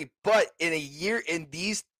security. But in a year, in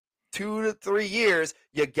these 2 to 3 years,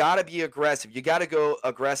 you got to be aggressive. You got to go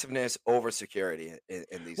aggressiveness over security in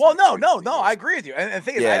these. well, next no, 2 to no, 3 no. years. I agree with you. And the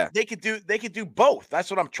thing is, Yeah. they could do both. That's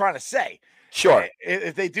what I'm trying to say. Sure.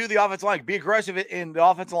 If they do the offensive line, be aggressive in the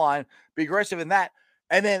offensive line, be aggressive in that,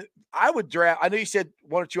 and then I would draft. I know you said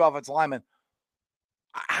 1 or 2 offensive linemen.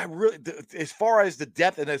 I really, as far as the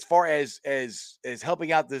depth and as far as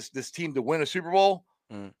helping out this team to win a Super Bowl,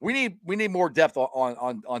 we need more depth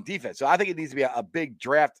on defense. So I think it needs to be a big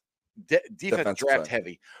draft, defense draft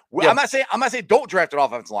heavy. Well, Yeah. I'm not saying don't draft an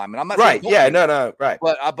offensive lineman. I'm not Right. saying Yeah. No. Right.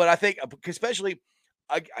 but I think especially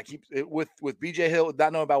I keep with BJ Hill,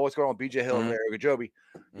 not knowing about what's going on with BJ Hill and Eric Ojobi.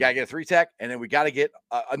 You gotta get a 3-tech, and then we got to get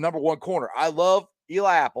a number 1 corner. I love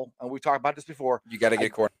Eli Apple, and we've talked about this before. You got to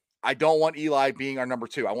get corner. I don't want Eli being our number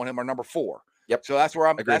 2. I want him our number 4. Yep. So that's where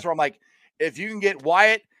I'm. Agreed. That's where I'm like, if you can get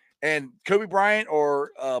Wyatt and Kobe Bryant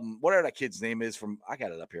or whatever that kid's name is from. I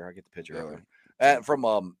got it up here. I get the picture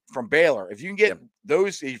from Baylor. If you can get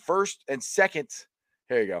those first and second,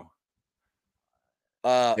 here you go.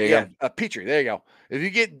 Petrie. There you go. If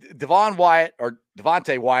you get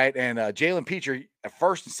Devontae Wyatt and Jalen Petrie at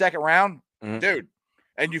first and second round, dude,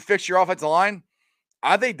 and you fix your offensive line,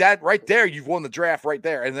 I think that right there, you've won the draft right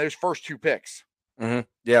there. And there's first 2 picks. Yeah,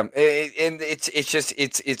 and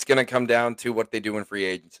it's going to come down to what they do in free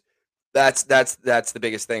agents. That's the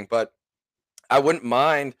biggest thing. But I wouldn't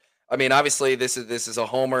mind. I mean, obviously, this is a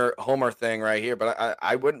homer thing right here. But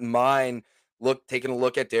I wouldn't mind taking a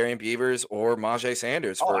look at Darian Beavers or Majay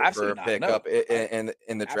Sanders for a pickup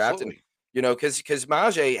in the draft. And because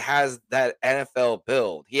Majay has that NFL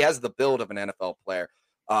build. He has the build of an NFL player.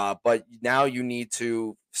 But now you need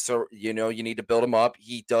to build him up.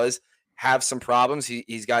 He does have some problems.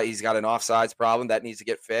 He's got an offsides problem that needs to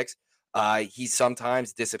get fixed. He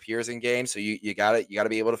sometimes disappears in games, so you got to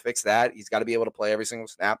be able to fix that. He's got to be able to play every single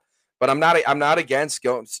snap. But I'm not against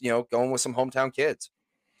going with some hometown kids.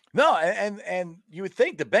 No, and you would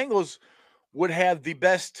think the Bengals would have the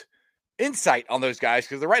best insight on those guys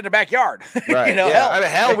because they're right in their backyard. Right.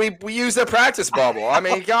 Hell, we use their practice bubble. I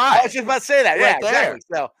mean, God. I was just about to say that. Right exactly.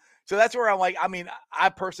 So that's where I'm like, I mean, I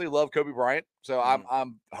personally love Kobe Bryant. So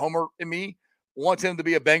I'm Homer in me wants him to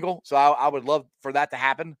be a Bengal. So I would love for that to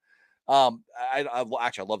happen. I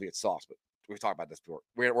love to get Sauce, but we've talked about this before.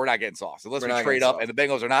 We're not getting Sauce unless we trade up, and the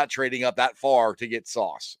Bengals are not trading up that far to get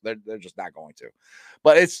Sauce. They're just not going to.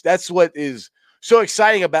 But that's what is so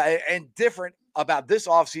exciting about it and different about this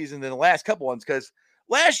offseason than the last couple ones, because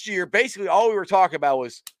last year, basically all we were talking about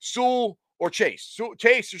was Sewell or Chase.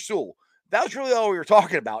 Chase or Sewell. That was really all we were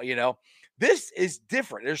talking about, This is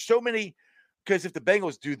different. There's so many, because if the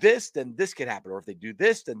Bengals do this, then this could happen. Or if they do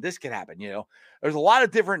this, then this could happen, There's a lot of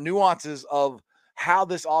different nuances of how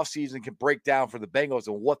this offseason can break down for the Bengals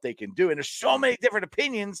and what they can do. And there's so many different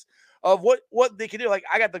opinions of what they can do. Like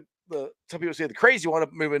I got the some people say the crazy one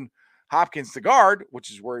of moving Hopkins to guard, which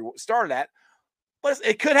is where he started at. But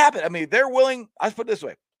it could happen. I mean, they're willing. Let's put it this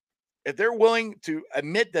way. If they're willing to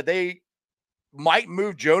admit that they might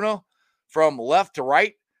move Jonah from left to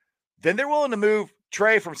right, then they're willing to move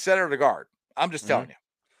Trey from center to guard. I'm just telling you.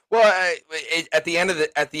 Well, at the end of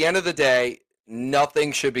the day,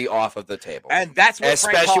 nothing should be off of the table, and that's what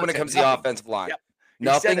especially when it comes to the offensive line. Yep.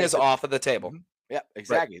 Nothing is off of the table. Yeah,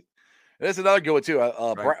 exactly. Right. And that's another good one too.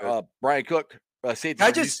 Brian Cook,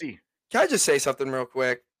 safety. Can I just say something real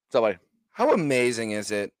quick? Somebody. How amazing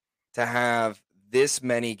is it to have this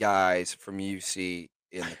many guys from UC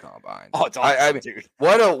in the combine? Oh, it's awesome, I mean, dude.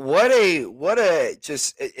 What a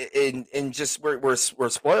just we're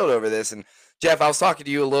spoiled over this. And Jeff, I was talking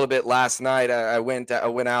to you a little bit last night. I went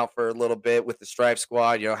out for a little bit with the Stripe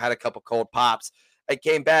Squad. Had a couple cold pops. I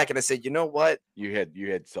came back and I said, you know what? You had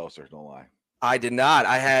seltzer, don't lie. I did not.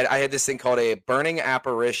 I had this thing called a Burning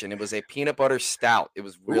Apparition. It was a peanut butter stout. It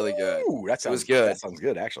was really good. It was good. That sounds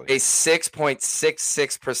good, actually. A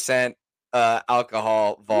 6.66%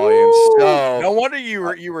 alcohol volume. So no wonder you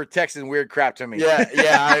were texting weird crap to me. Yeah,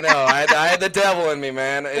 I know. I had the devil in me,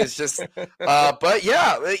 man. It's just, but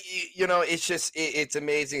yeah, it's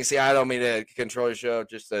amazing. See, I don't mean to control your show,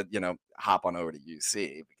 just to hop on over to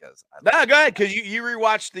UC because. Go ahead, because you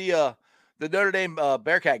rewatched the Notre Dame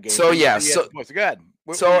Bearcat game. So yeah, so go ahead.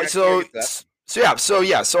 So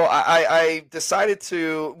I decided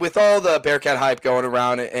to, with all the Bearcat hype going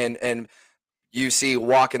around and UC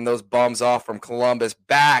walking those bums off from Columbus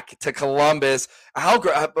back to Columbus.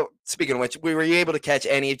 Speaking of which, we were able to catch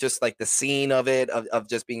any just like the scene of it, of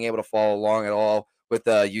just being able to follow along at all with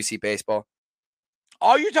UC baseball.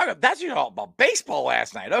 Oh, you're talking about baseball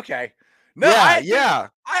last night. Okay. No, yeah.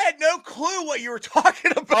 I had no clue what you were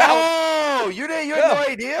talking about. Oh, you had no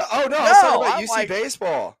idea? Oh no, I was talking about I'm UC like,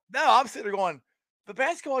 baseball. no, I'm sitting there going, the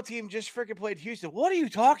basketball team just freaking played Houston. What are you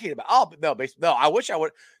talking about? Oh, no, no, I wish I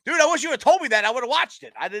would, dude. I wish you had told me that. I would have watched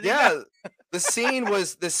it. I didn't. Even know. The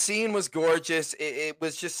scene was gorgeous. It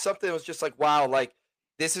was just something that was just like, wow, like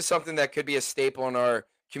this is something that could be a staple in our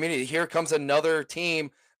community. Here comes another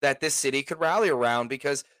team that this city could rally around,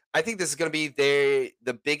 because I think this is going to be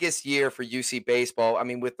the biggest year for UC baseball. I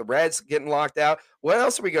mean, with the Reds getting locked out, what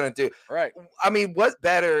else are we going to do? Right. I mean, what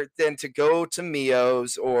better than to go to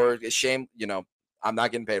Mio's or shame, I'm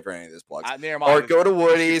not getting paid for any of this plugs. Or go to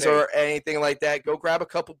Woody's or anything like that. Go grab a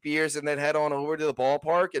couple beers and then head on over to the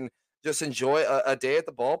ballpark and just enjoy a day at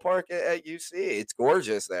the ballpark at UC. It's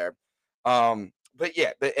gorgeous there. But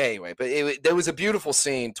anyway, there was a beautiful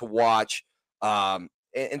scene to watch.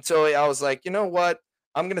 And so I was like, you know what?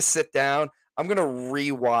 I'm going to sit down. I'm going to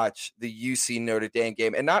rewatch the UC Notre Dame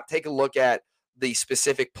game and not take a look at the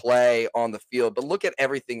specific play on the field, but look at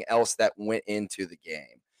everything else that went into the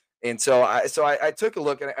game. And so I took a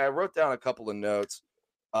look and I wrote down a couple of notes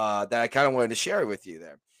that I kind of wanted to share with you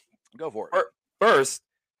there. Go for it. First,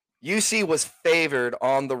 UC was favored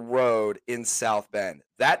on the road in South Bend.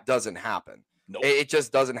 That doesn't happen. Nope. It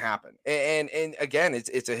just doesn't happen. And again,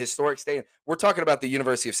 it's a historic stadium. We're talking about the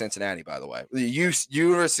University of Cincinnati, by the way. The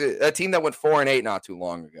University, a team that went 4-8 not too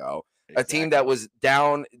long ago. Exactly. A team that was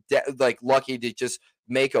down, like lucky to just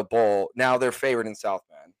make a bowl. Now they're favored in South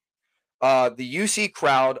Bend. The UC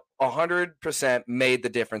crowd 100% made the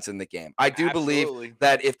difference in the game. I do believe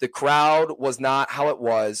that if the crowd was not how it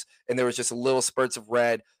was and there was just a little spurts of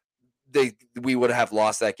red, we would have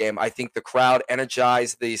lost that game. I think the crowd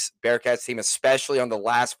energized this Bearcats team, especially on the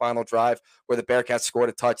last final drive where the Bearcats scored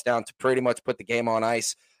a touchdown to pretty much put the game on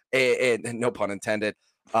ice. And no pun intended.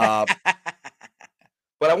 But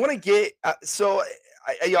I want to get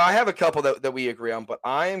I have a couple that we agree on, but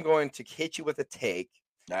I am going to hit you with a take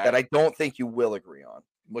that I don't think you will agree on.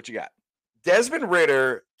 What you got? Desmond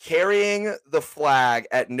Ridder carrying the flag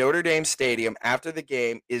at Notre Dame Stadium after the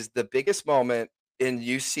game is the biggest moment in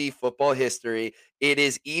UC football history. It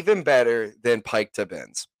is even better than Pike to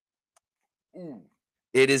Benz. Ooh.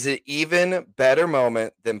 It is an even better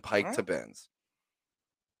moment than Pike to Benz.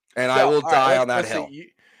 And I will die on that hill.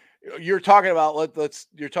 You're talking about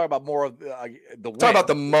you're talking about more of the win. Talk about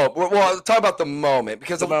the moment. Well, talk about the moment,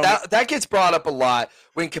 because that gets brought up a lot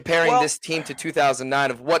when comparing this team to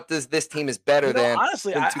 2009 of what does this team is better than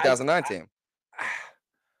honestly, the 2009 team.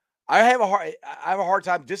 I have a hard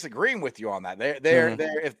time disagreeing with you on that. They're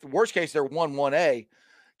if the worst case they're 1-1A,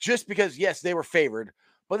 just because yes they were favored,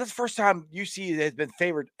 but that's the first time UC has been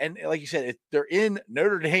favored, and like you said, they're in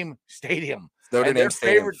Notre Dame Stadium. They're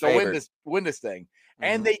favored to win this thing.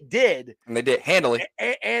 And they did. And they did handily.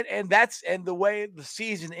 And the way the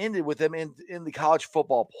season ended with them in the college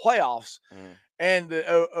football playoffs, and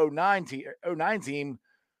the 09 team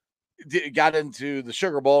got into the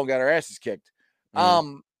Sugar Bowl and got our asses kicked.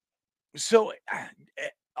 So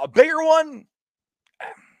a bigger one,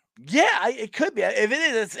 yeah, it could be. If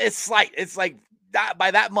it is, it's slight. It's like that by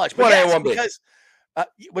that much. But 1A, 1B. Because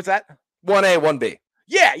what's that? 1A, 1B.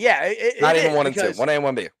 Yeah. Not even 1 and 2. 1A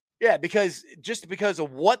and 1B. Yeah, because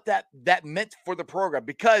of what that meant for the program,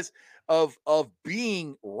 because of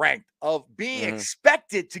being ranked, of being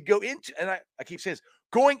expected to go into, and I keep saying this,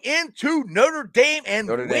 going into Notre Dame and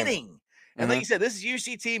winning. And like you said, this is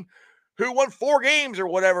UC team who won 4 games or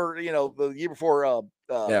whatever, the year before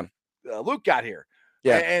Luke got here.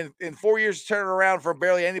 Yeah. And in 4 years, turning around from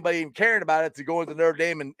barely anybody even caring about it to going to Notre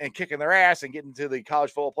Dame and kicking their ass and getting to the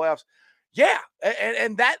college football playoffs. Yeah.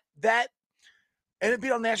 And that and it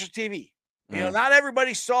beat on national TV. Not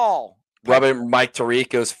everybody saw. Rubbing Mike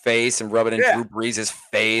Tirico's face and rubbing in Drew Brees'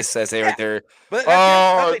 face as they were there. But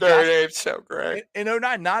their name's so great. In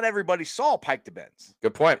 09, not everybody saw Pike to Benz.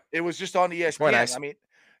 Good point. It was just on ESPN. Nice. I mean,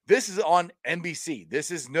 this is on NBC.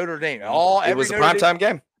 This is Notre Dame. It was a primetime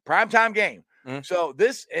game. Primetime game. So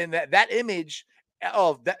this and that image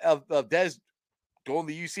of Des going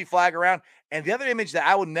the UC flag around, and the other image that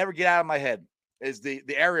I would never get out of my head is the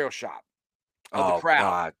aerial shot of the crowd.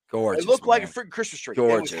 God, gorgeous. It looked like a freaking Christmas tree.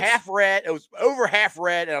 Gorgeous. It was half red. It was over half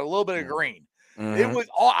red and a little bit of green. It was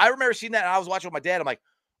all. I remember seeing that, and I was watching with my dad. I'm like,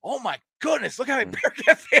 oh my goodness, look how many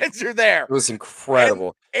Bearcat fans are there. It was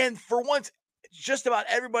incredible. And for once, just about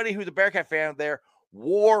everybody who's a Bearcat fan there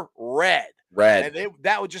wore red. And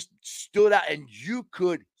that would just stood out, and you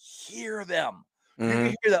could hear them. You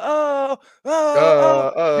could hear the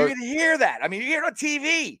you could hear that. I mean, you hear it on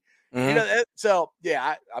TV. So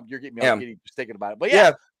yeah, you're getting me. I'm getting just thinking about it. But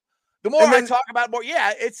yeah, The more And I then- talk about it more,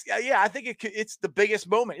 I think it's the biggest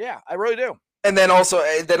moment. Yeah, I really do. And then also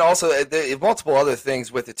multiple other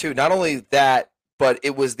things with it too. Not only that, but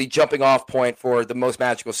it was the jumping off point for the most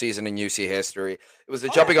magical season in UC history. It was the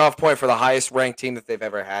jumping off point for the highest ranked team that they've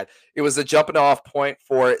ever had. It was the jumping off point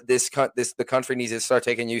for the country needs to start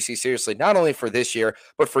taking UC seriously, not only for this year,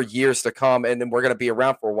 but for years to come. And then we're going to be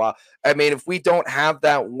around for a while. I mean, if we don't have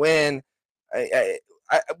that win,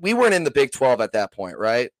 we weren't in the Big 12 at that point,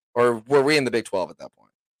 right? Or were we in the Big 12 at that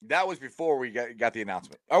point? That was before we got the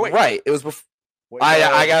announcement. Oh wait, right. It was before. Wait,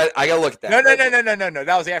 I got to look at that. No.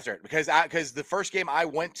 That was after it because the first game I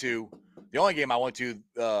went to, the only game I went to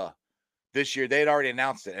this year, they had already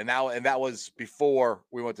announced it, and that was before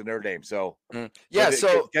we went to Notre Dame. So they announced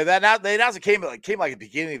it came like the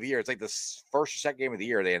beginning of the year. It's like the first or second game of the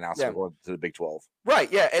year they announced it going to the Big 12.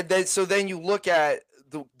 Right. Yeah, and then you look at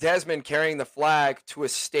Desmond carrying the flag to a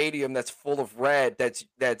stadium that's full of red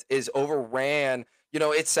that is overran. You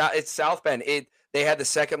know, it's South Bend. They had the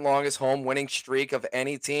second longest home winning streak of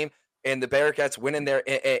any team, and the Bearcats went in there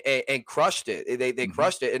and crushed it. They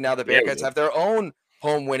crushed it, and now the Bearcats have their own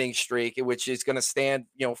home winning streak, which is going to stand,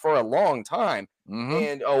 for a long time.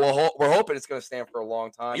 And we're hoping it's going to stand for a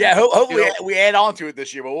long time. Yeah, hopefully we add on to it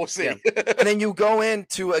this year, but we'll see. Yeah. And then you go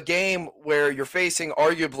into a game where you're facing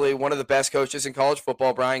arguably one of the best coaches in college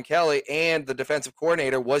football, Brian Kelly, and the defensive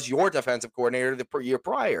coordinator was your defensive coordinator the year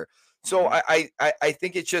prior. So I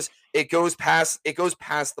think it goes past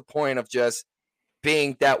the point of just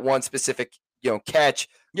being that one specific catch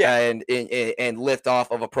and lift off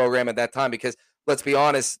of a program at that time, because let's be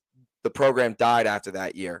honest, the program died after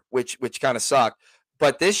that year, which kind of sucked.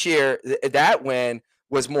 But this year, that win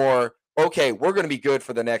was more, okay, we're going to be good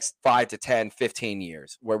for the next 5 to 10, 15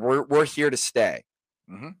 years, where we're here to stay.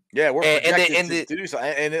 Yeah, we're projected to do so,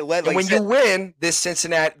 and it led. And when you win, the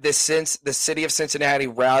city of Cincinnati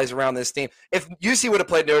rallies around this team. If UC would have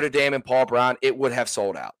played Notre Dame and Paul Brown, it would have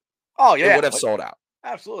sold out. Oh yeah, it would have sold out.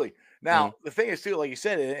 Absolutely. Now the thing is too, like you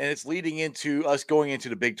said, and it's leading into us going into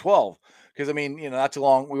the Big 12, because I mean, not too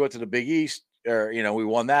long we went to the Big East, or we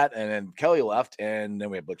won that, and then Kelly left, and then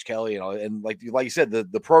we had Butch Kelly, and like you said,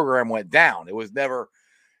 the program went down. It was never.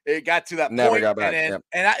 It got to that never point, got back.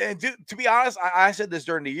 And to be honest, I said this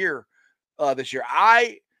during the year, this year.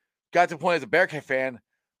 I got to the point as a Bearcat fan,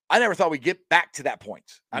 I never thought we'd get back to that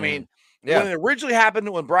point. I mean, when it originally happened,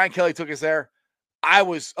 when Brian Kelly took us there, I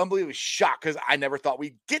was unbelievably shocked because I never thought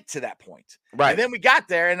we'd get to that point. Right. And then we got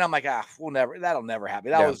there, and I'm like, that'll never happen.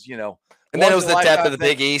 That was, And then it was the depth of the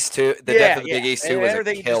Big East too. The depth of the Big East too was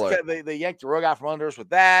a killer. They yanked the rug out from under us with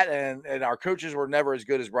that, and our coaches were never as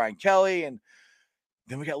good as Brian Kelly, and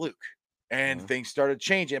then we got Luke, and things started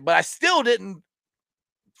changing. But I still didn't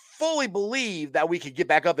fully believe that we could get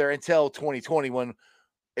back up there until 2020 when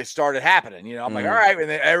it started happening. I'm like, all right, and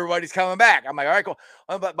then everybody's coming back. I'm like, all right, cool.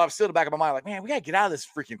 But I'm still in the back of my mind, like, man, we got to get out of this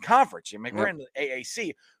freaking conference. We're in the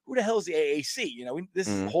AAC. Who the hell is the AAC? This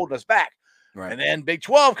is holding us back. Right. And then Big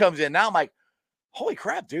 12 comes in. Now I'm like, holy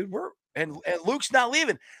crap, dude. And Luke's not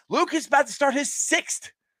leaving. Luke is about to start his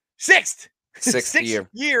sixth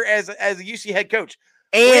year as a UC head coach.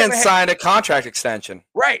 And signed a contract extension.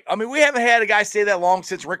 Right. I mean, we haven't had a guy stay that long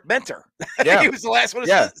since Rick Mentor. He was the last one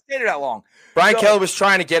to stay there that long. Brian Kelly was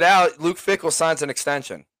trying to get out. Luke Fickell signs an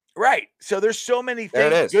extension. Right. So there's so many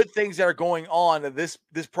things, good things that are going on. This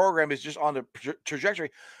program is just on the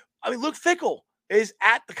trajectory. I mean, Luke Fickell is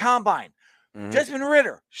at the combine. Desmond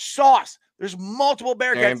Ritter, Sauce. There's multiple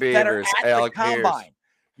Bearcats that are at the combine.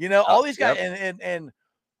 All these guys, and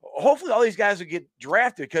hopefully all these guys will get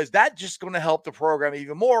drafted, because that's just going to help the program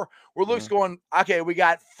even more. Where Luke's going, okay, we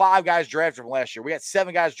got 5 guys drafted from last year. We got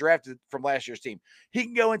 7 guys drafted from last year's team. He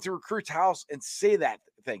can go into recruit's house and say that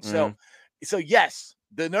thing. So yes,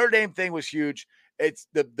 the Notre Dame thing was huge. It's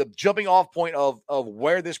the jumping off point of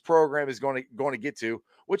where this program is going to get to,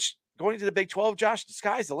 which going into the Big 12, Josh, the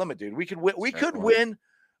sky's the limit, dude. We could win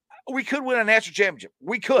a national championship.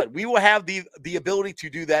 We will have the ability to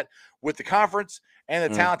do that with the conference and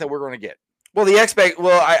the talent that we're going to get. Well,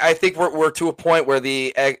 I think we're to a point where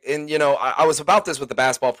I was about this with the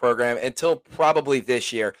basketball program until probably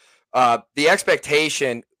this year. The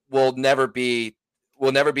expectation will never be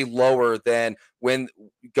lower than when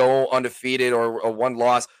go undefeated or one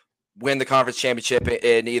loss, win the conference championship,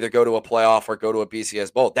 and either go to a playoff or go to a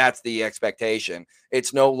BCS bowl. That's the expectation.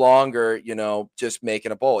 It's no longer, just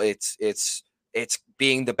making a bowl. It's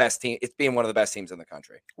being the best team. It's being one of the best teams in the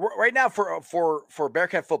country right now. For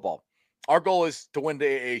Bearcat football, our goal is to win the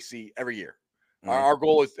AAC every year. Our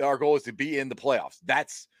goal is to be in the playoffs.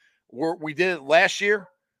 We did it last year.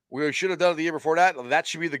 We should have done it the year before that. That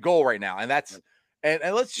should be the goal right now. And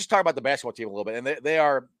let's just talk about the basketball team a little bit. And they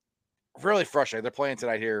are really frustrated. They're playing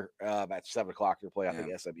tonight here at 7:00. They're playing, I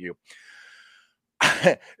think, SMU.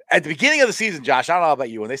 At the beginning of the season, Josh, I don't know about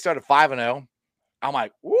you. When they started 5-0, I'm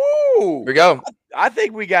like, "Woo! Here we go. I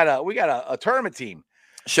think we got a tournament team."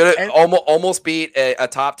 Should have almost beat a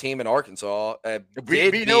top team in Arkansas.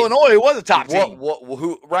 Beat Illinois. It was a top team.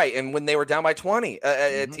 Who? Right, and when they were down by 20,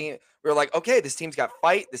 a team, we were like, okay, this team's got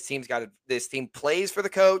fight. This team plays for the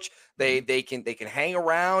coach. They can hang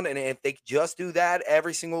around, and if they just do that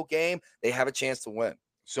every single game, they have a chance to win.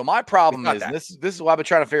 So my problem is, and this is why I've been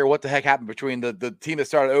trying to figure what the heck happened between the team that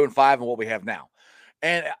started 0-5 and what we have now.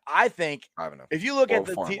 And I think if you look at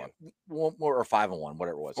the team, or 5-1,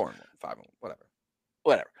 whatever it was, 4-1, 5-1,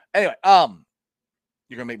 whatever. Anyway,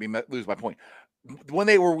 you're gonna make me lose my point. When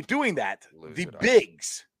they were doing that, the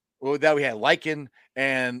bigs that we had, Lycan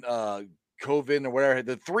and Coven or whatever,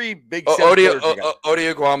 the three big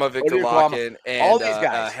Odioguama, Victor Locken, and all these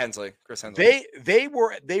guys, Chris Hensley. They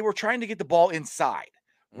were trying to get the ball inside.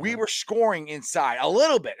 We were scoring inside a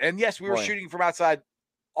little bit, and yes, we were shooting from outside.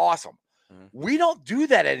 Awesome. We don't do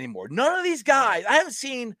that anymore. None of these guys. I haven't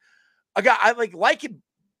seen a guy like it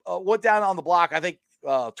went down on the block, I think,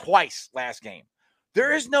 twice last game.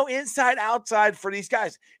 There is no inside outside for these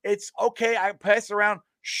guys. It's okay. I pass it around,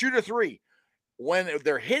 shoot a three. When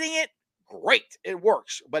they're hitting it, great, it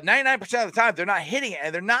works. But 99% of the time, they're not hitting it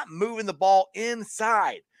and they're not moving the ball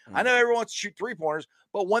inside. I know everyone wants to shoot 3-pointers,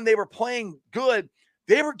 but when they were playing good,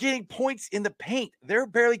 they were getting points in the paint. They're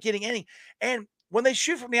barely getting any. And when they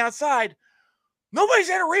shoot from the outside, nobody's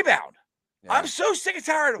at a rebound. Yeah. I'm so sick and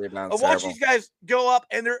tired of watching these guys go up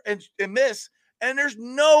and miss, and there's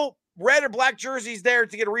no red or black jerseys there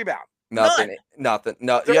to get a rebound. Nothing.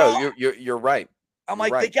 No, you're right. I'm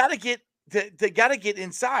like, they got to get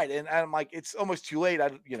inside, and I'm like, it's almost too late.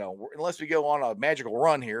 Unless we go on a magical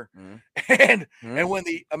run here and win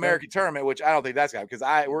the American tournament, which I don't think that's going to,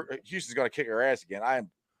 because Houston's going to kick our ass again. I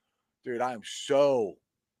am so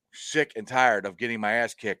sick and tired of getting my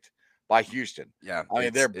ass kicked by Houston. Yeah, I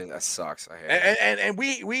mean, that sucks. I hate it. And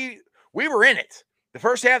we were in it. The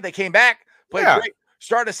first half, they came back, played great.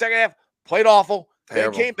 Started the second half, played awful.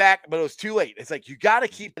 Terrible. They came back, but it was too late. It's like you got to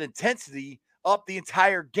keep an intensity up the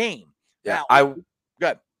entire game. Yeah,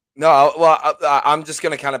 good. No, well, I'm just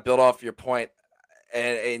going to kind of build off your point,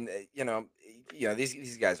 and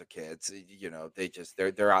these guys are kids.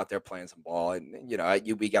 They're out there playing some ball, and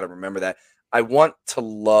we got to remember that. I want to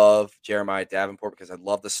love Jeremiah Davenport because I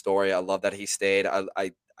love the story. I love that he stayed.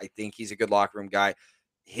 I think he's a good locker room guy.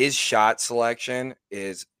 His shot selection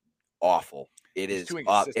is awful. It is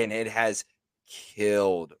up, and it has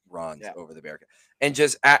killed runs over the Bearcats. And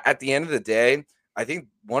just at the end of the day, I think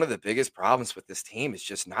one of the biggest problems with this team is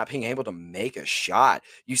just not being able to make a shot.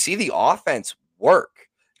 You see the offense work,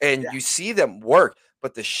 and you see them work,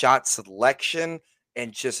 but the shot selection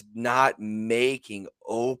and just not making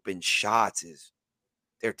open shots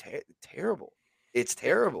they're terrible. It's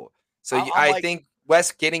terrible. So I think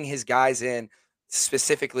Wes getting his guys in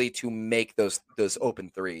specifically to make those open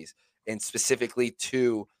threes and specifically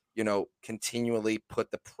to, continually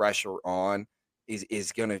put the pressure on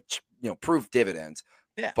is going to, prove dividends.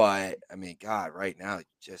 Yeah. But I mean, God, right now,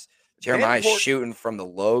 just Jeremiah's shooting from the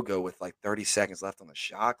logo with like 30 seconds left on the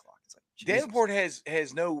shot clock. It's like, Davenport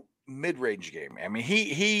has no mid-range game. I mean,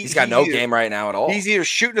 he's got no game right now at all. He's either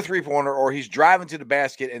shooting a 3-pointer or he's driving to the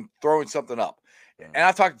basket and throwing something up. And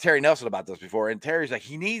I've talked to Terry Nelson about this before, and Terry's like,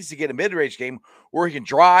 he needs to get a mid-range game where he can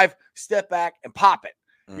drive, step back, and pop it.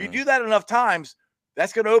 You do that enough times,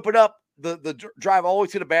 that's going to open up the drive all the way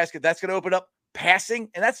to the basket. That's going to open up passing,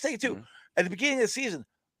 and that's the thing too. At the beginning of the season,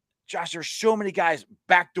 Josh, there's so many guys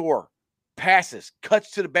backdoor passes,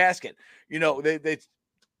 cuts to the basket. They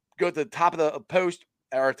go to the top of the post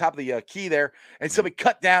or top of the key there, and somebody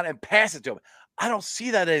cut down and pass it to him. I don't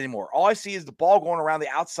see that anymore. All I see is the ball going around the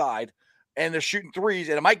outside, and they're shooting threes,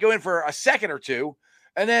 and it might go in for a second or two,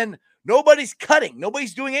 and then nobody's cutting.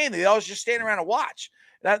 Nobody's doing anything. They always just standing around and watch.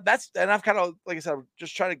 And I've kind of, like I said, I'm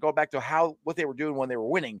just trying to go back to what they were doing when they were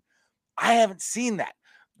winning. I haven't seen that.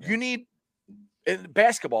 You need, in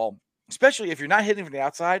basketball, especially if you're not hitting from the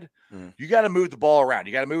outside, you got to move the ball around.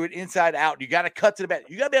 You got to move it inside out. You got to cut to the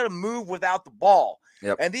basket. You got to be able to move without the ball.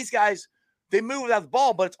 Yep. And these guys, they move without the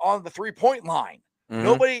ball, but it's on the 3-point line.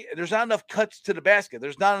 There's not enough cuts to the basket.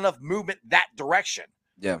 There's not enough movement that direction.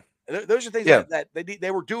 Yeah. Those are things that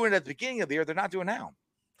they were doing at the beginning of the year. They're not doing now.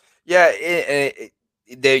 Yeah,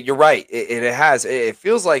 you're right. It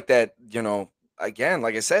feels like that, again,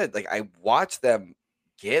 like I said, like I watch them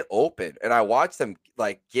get open and I watch them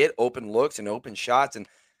like get open looks and open shots, and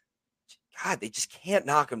God, they just can't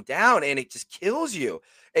knock them down, and it just kills you.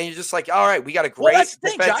 And you're just like, all right, we got a great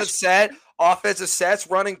defensive set. offensive sets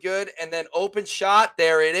running good, and then open shot.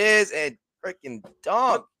 There it is, and freaking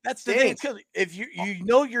dunk. That's the thing. Because if you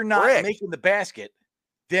know you're not Brick. making the basket,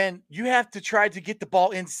 then you have to try to get the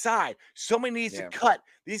ball inside. Somebody needs to cut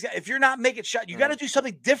these guys. If you're not making shot, you got to do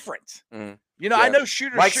something different. You know, I know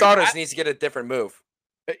shooters. Mike Saunders needs to get a different move.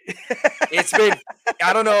 It's been.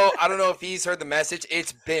 I don't know if he's heard the message.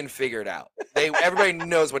 It's been figured out. Everybody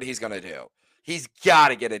knows what he's gonna do. He's got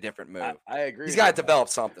to get a different move. I agree. He's got to develop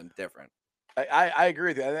something different. I agree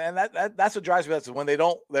with you, and that's what drives me nuts. When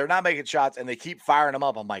they're not making shots and they keep firing them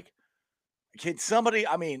up. I'm like, can somebody?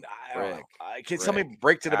 I mean, I don't know. Can somebody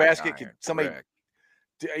break to the basket? Can somebody,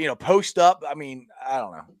 post up? I mean, I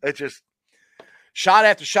don't know. It's just shot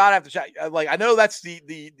after shot after shot. Like, I know that's the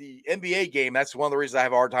NBA game. That's one of the reasons I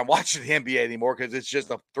have a hard time watching the NBA anymore, because it's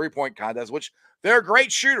just a 3-point contest, which they're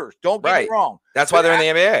great shooters. Don't get me wrong. That's why they're in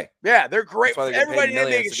the NBA. Yeah, they're great. Everybody in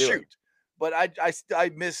the NBA can shoot. But I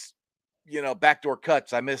miss, backdoor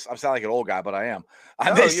cuts. I sound like an old guy, but I am.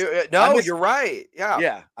 You're right. Yeah.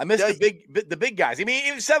 Yeah. I miss the big guys. I mean,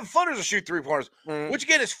 even 7-footers will shoot 3-pointers, which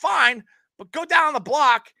again is fine, but go down on the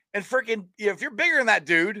block and freaking, if you're bigger than that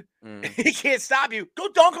dude, he can't stop you. Go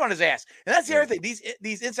dunk on his ass. And that's the other thing.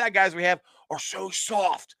 These inside guys we have are so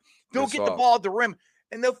soft. They'll get the ball at the rim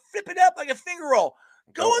and they'll flip it up like a finger roll.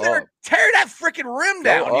 Go in there and tear that freaking rim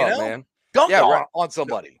down, man. Dunk on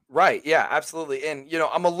somebody. Right. Yeah, absolutely. And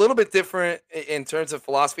I'm a little bit different in terms of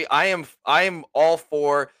philosophy. I am all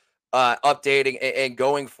for updating and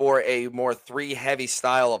going for a more 3-heavy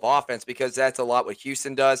style of offense, because that's a lot what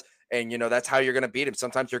Houston does. And, that's how you're going to beat him.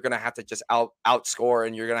 Sometimes you're going to have to just outscore,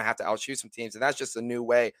 and you're going to have to outshoot some teams. And that's just a new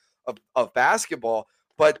way of basketball.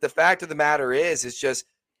 But the fact of the matter is just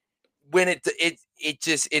when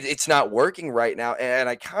it's not working right now. And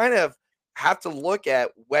I kind of have to look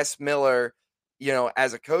at Wes Miller,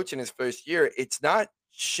 as a coach in his first year. It's not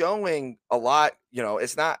showing a lot.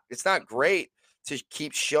 It's not great to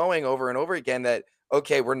keep showing over and over again that,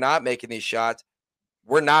 okay, we're not making these shots.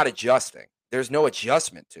 We're not adjusting. There's no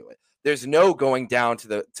adjustment to it. There's no going down to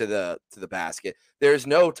the basket. There's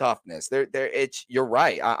no toughness. You're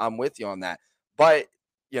right. I'm with you on that. But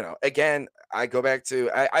again, I go back to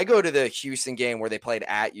I go to the Houston game where they played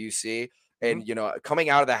at UC, and coming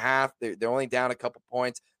out of the half, they're only down a couple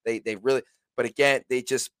points. They really, but again, they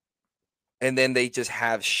just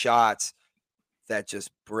have shots that just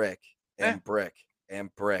brick and brick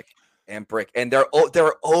and brick and brick, and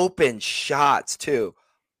they're open shots too,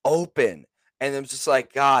 open. And I'm just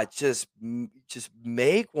like, God, just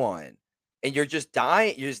make one, and you're just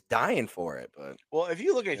dying. You're just dying for it. But if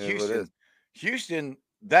you look at Houston,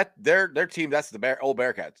 that their team, that's the old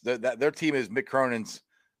Bearcats. Their team is Mick Cronin's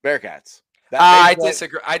Bearcats. I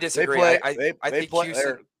disagree. I think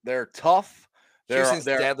Houston, they're tough. Houston's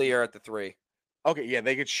deadlier at the 3. Okay, yeah,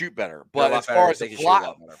 they could shoot better, but as far as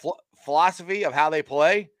the philosophy of how they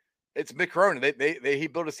play, it's Mick Cronin. He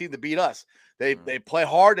built a team to beat us. They play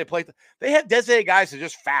hard. They have designated guys to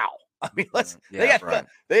just foul. I mean,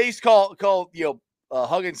 they used to call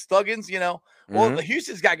Huggins Thuggins. Well, the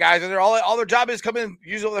Houston's got guys in there. All their job is come in,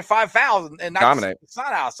 use all their 5 fouls, and not dominate. It's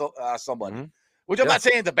not out somebody. Which I'm not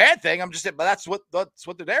saying it's a bad thing. I'm just saying, but that's what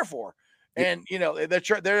they're there for. And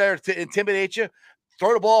they're there to intimidate you,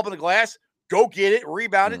 throw the ball up in the glass, go get it,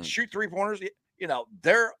 rebound it, shoot 3-pointers.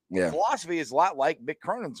 Their philosophy is a lot like Mick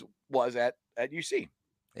Cronin's was at UC.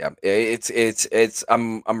 Yeah, it's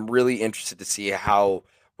I'm really interested to see how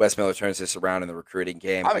Wes Miller turns this around in the recruiting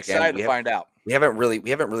game. I'm excited to find out. We haven't really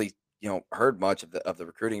heard much of the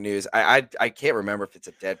recruiting news. I can't remember if it's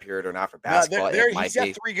a dead period or not for basketball. He's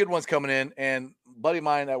got 3 good ones coming in, and a buddy of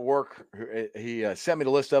mine at work, he sent me the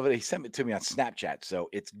list of it. He sent it to me on Snapchat, so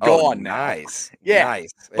it's gone now. Nice, yeah,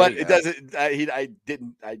 nice. But it doesn't. I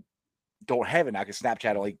don't have it now because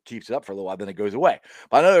Snapchat only keeps it up for a little while, then it goes away.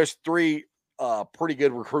 But I know there's 3 pretty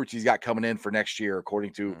good recruits he's got coming in for next year,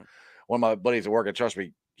 according to one of my buddies at work. And trust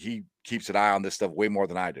me, he keeps an eye on this stuff way more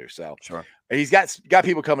than I do. So sure, he's got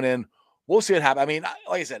people coming in. We'll see what happens. I mean,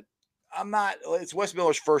 like I said, it's Wes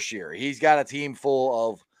Miller's first year. He's got a team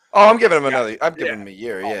full of. Oh, I'm giving him I'm giving him a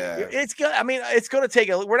year. Yeah, it's good. I mean, it's going to take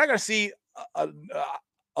we're not going to see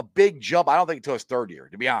a big jump. I don't think until his 3rd year,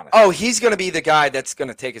 to be honest. Oh, he's going to be the guy that's going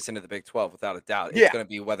to take us into the Big 12 without a doubt. It's going to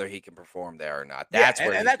be whether he can perform there or not. That's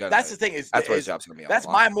where that's the thing that's where his job's going to be. That's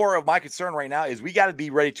more of my concern right now is we got to be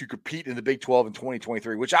ready to compete in the Big 12 in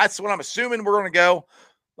 2023, which that's what I'm assuming we're going to go.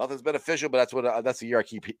 Nothing's been official, but that's the year I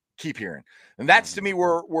keep hearing, and that's to me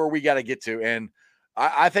where we got to get to. And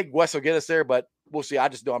I think Wes will get us there, but we'll see. I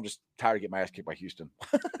just know I'm just tired of getting my ass kicked by Houston.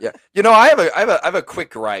 Yeah, I have a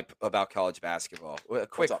quick gripe about college basketball. A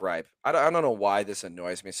quick gripe. I don't know why this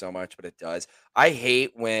annoys me so much, but it does. I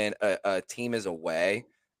hate when a team is away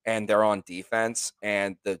and they're on defense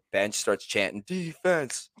and the bench starts chanting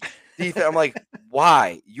defense. I'm like,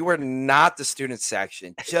 why? You are not the student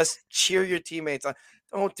section. Just cheer your teammates on.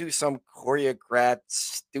 Don't do some choreographed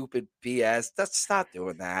stupid BS. Let's stop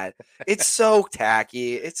doing that. It's so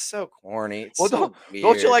tacky. It's so corny. It's don't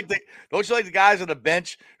you like the guys on the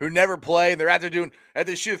bench who never play and they're out there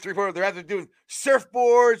shoot a 3-pointer, they're out there doing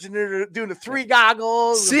surfboards and they're doing the 3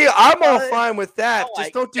 goggles. See, I'm all fine with that.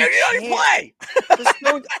 Just don't do play.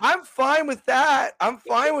 I'm fine with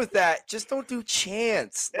that. Just don't do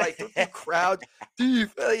chants. Like don't do crowd.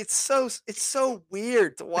 It's so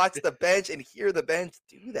weird to watch the bench and hear the bench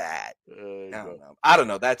do that. I don't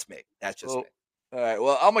know. That's me. That's just me. All right.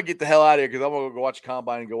 Well, I'm gonna get the hell out of here because I'm gonna go watch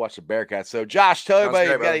Combine and go watch the Bearcats. So, Josh, tell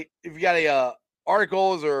everybody if you got any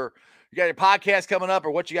articles or you got your podcast coming up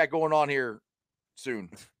or what you got going on here soon.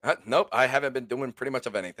 Nope, I haven't been doing pretty much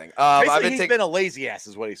of anything. He's been a lazy ass,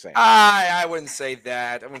 is what he's saying. I wouldn't say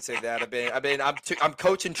that. I'm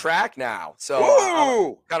coaching track now, so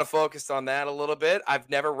I'm kind of focused on that a little bit. I've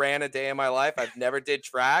never ran a day in my life. I've never did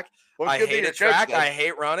track. I hate track. I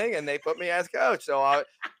hate running, and they put me as coach. So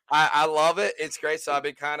I love it. It's great. So I've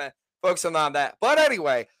been kind of focusing on that. But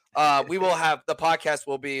anyway, we will have the podcast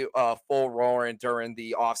will be full roaring during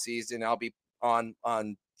the off season. I'll be on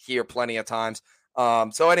here plenty of times.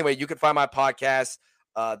 So anyway, you can find my podcast,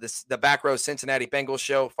 the Back Row Cincinnati Bengals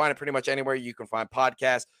Show. Find it pretty much anywhere you can find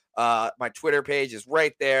podcasts. My Twitter page is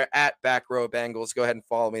right there at Back Row Bengals. Go ahead and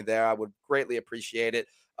follow me there. I would greatly appreciate it.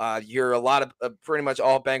 You hear a lot of pretty much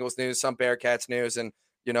all Bengals news, some Bearcats news, and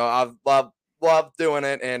I love doing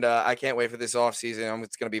it. And I can't wait for this offseason.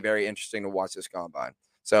 It's going to be very interesting to watch this combine.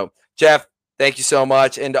 So Jeff, thank you so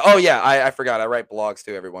much. And I forgot I write blogs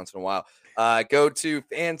too every once in a while. Go to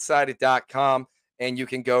fansided.com and you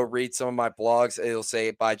can go read some of my blogs. It'll say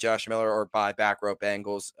by Josh Miller or by Back Row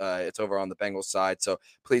Bengals. It's over on the Bengals side. So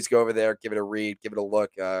please go over there, give it a read, give it a look.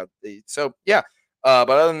 But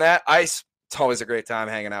other than that, Ice, it's always a great time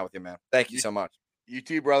hanging out with you, man. Thank you so much. You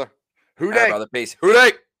too, brother. Who day, brother? Peace. Who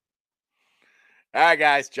day? All right,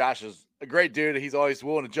 guys. Josh is a great dude. He's always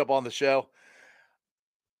willing to jump on the show.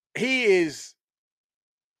 He is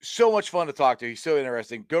so much fun to talk to. He's so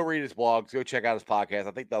interesting. Go read his blogs. Go check out his podcast.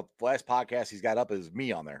 I think the last podcast he's got up is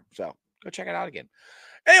me on there. So go check it out again.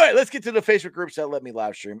 Anyway, let's get to the Facebook groups that let me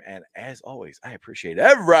live stream. And as always, I appreciate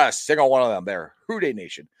every single one of them there. Who Day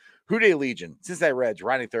Nation, Who Day Legion, Cincinnati Reds,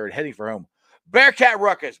 riding third, heading for home. Bearcat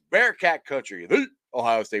Ruckus, Bearcat Country, the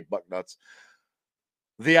Ohio State Bucknuts,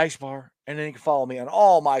 the Ice Bar, and then you can follow me on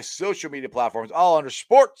all my social media platforms, all under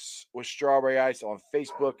Sports with Strawberry Ice on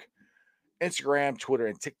Facebook, Instagram, Twitter,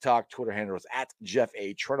 and TikTok. Twitter handle is at Jeff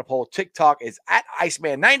A. Trenopole. TikTok is at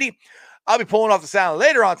Iceman90. I'll be pulling off the sound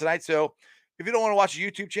later on tonight, so if you don't want to watch a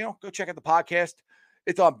YouTube channel, go check out the podcast.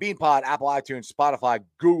 It's on BeanPod, Apple iTunes, Spotify,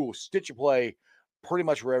 Google, Stitcher Play, pretty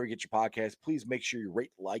much wherever you get your podcast. Please make sure you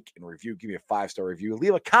rate, like, and review. Give me a 5-star review.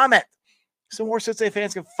 Leave a comment so more Cincinnati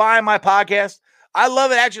fans can find my podcast. I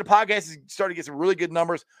love it. Actually, the podcast is starting to get some really good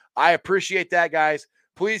numbers. I appreciate that, guys.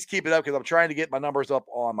 Please keep it up because I'm trying to get my numbers up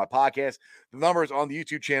on my podcast. The numbers on the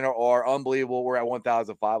YouTube channel are unbelievable. We're at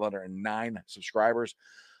 1,509 subscribers.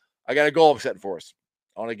 I got a goal I'm setting for us.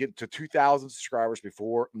 I want to get to 2,000 subscribers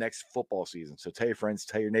before next football season. So tell your friends,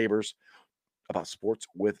 tell your neighbors about Sports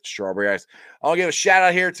with Strawberry Ice. I want to give a shout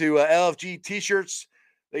out here to LFG T-shirts.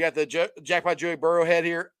 They got the Jackpot Joey Burrow head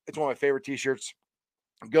here. It's one of my favorite T-shirts.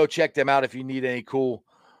 Go check them out if you need any cool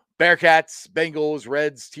Bearcats, Bengals,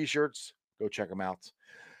 Reds T-shirts. Go check them out.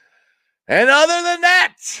 And other than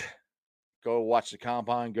that, go watch the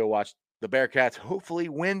combine. Go watch the Bearcats hopefully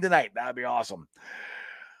win tonight. That'd be awesome.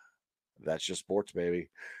 That's just sports, baby.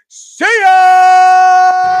 See ya!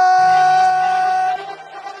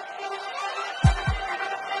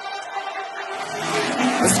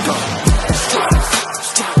 Let's go.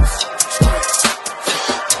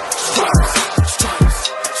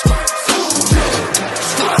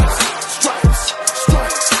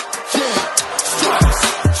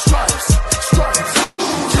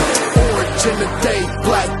 Orange in the day,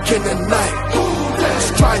 black in the night.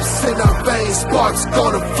 Stripes in our veins, sparks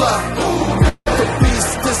gonna fly. The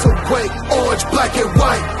beast is awake, orange, black, and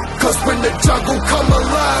white. Cause when the jungle come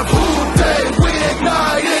alive, who day we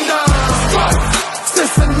ignite in us.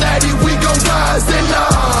 Cincinnati, we gon' rise in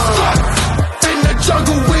us. In the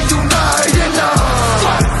jungle, we unite in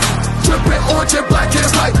us. Drippin' orange and black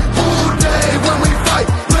and white. Who day when we fight,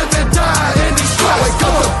 live and die in these stripes. Wake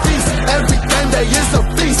up the beast, every day is a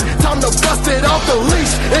feast. Time to bust it off. off the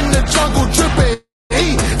leash, in the jungle dripping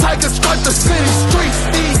heat. Tigers strike the city streets.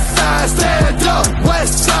 East side stand up,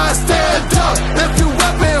 west side stand up. If you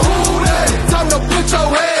reppin' who that? Time to put your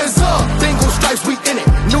hands up. Bingo stripes, we in it.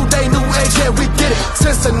 New day, new age, yeah, we get it.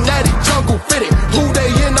 Cincinnati jungle fitted. Blue day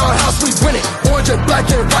in our house, we win it. Orange and black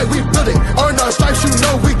and white, we build it. Earn our stripes, you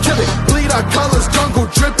know we kill it. Bleed our colors, jungle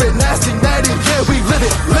dripping. Nasty, natty, yeah, we live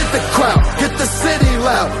it. Lit the crowd, get the city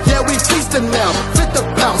loud. Yeah, we feasting now. Fit the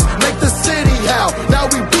bounce, make the city howl. Now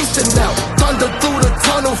we beastin' now. Thunder through the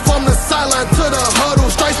tunnel, from the sideline to the huddle.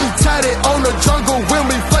 Stripes we tatted on the jungle when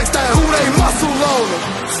we flex that who they muscle on them.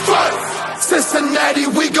 Stripes, Cincinnati,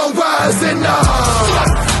 we gon' rise in the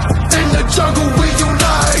in the jungle, we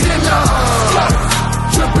unite in the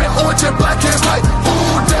drippin' orange and black and white.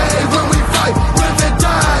 All day when we fight, live and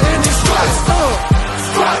die in these stripes.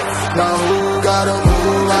 Stripes. Now who gotta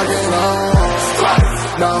move like it on? Stripes.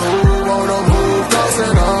 Now who wanna move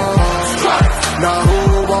dancing on? Stripes. Now who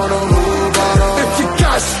wanna move on? If you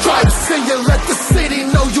got stripes and you let the city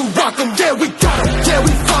know you rock 'em, yeah we got 'em, yeah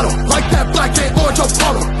we fought 'em. Like that black and orange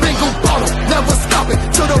upon 'em, bingo bought 'em, never stopping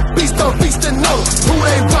till the beast done feasting on 'em. Who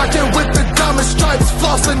they rockin' with the diamond stripes,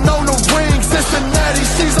 flossin' on 'em.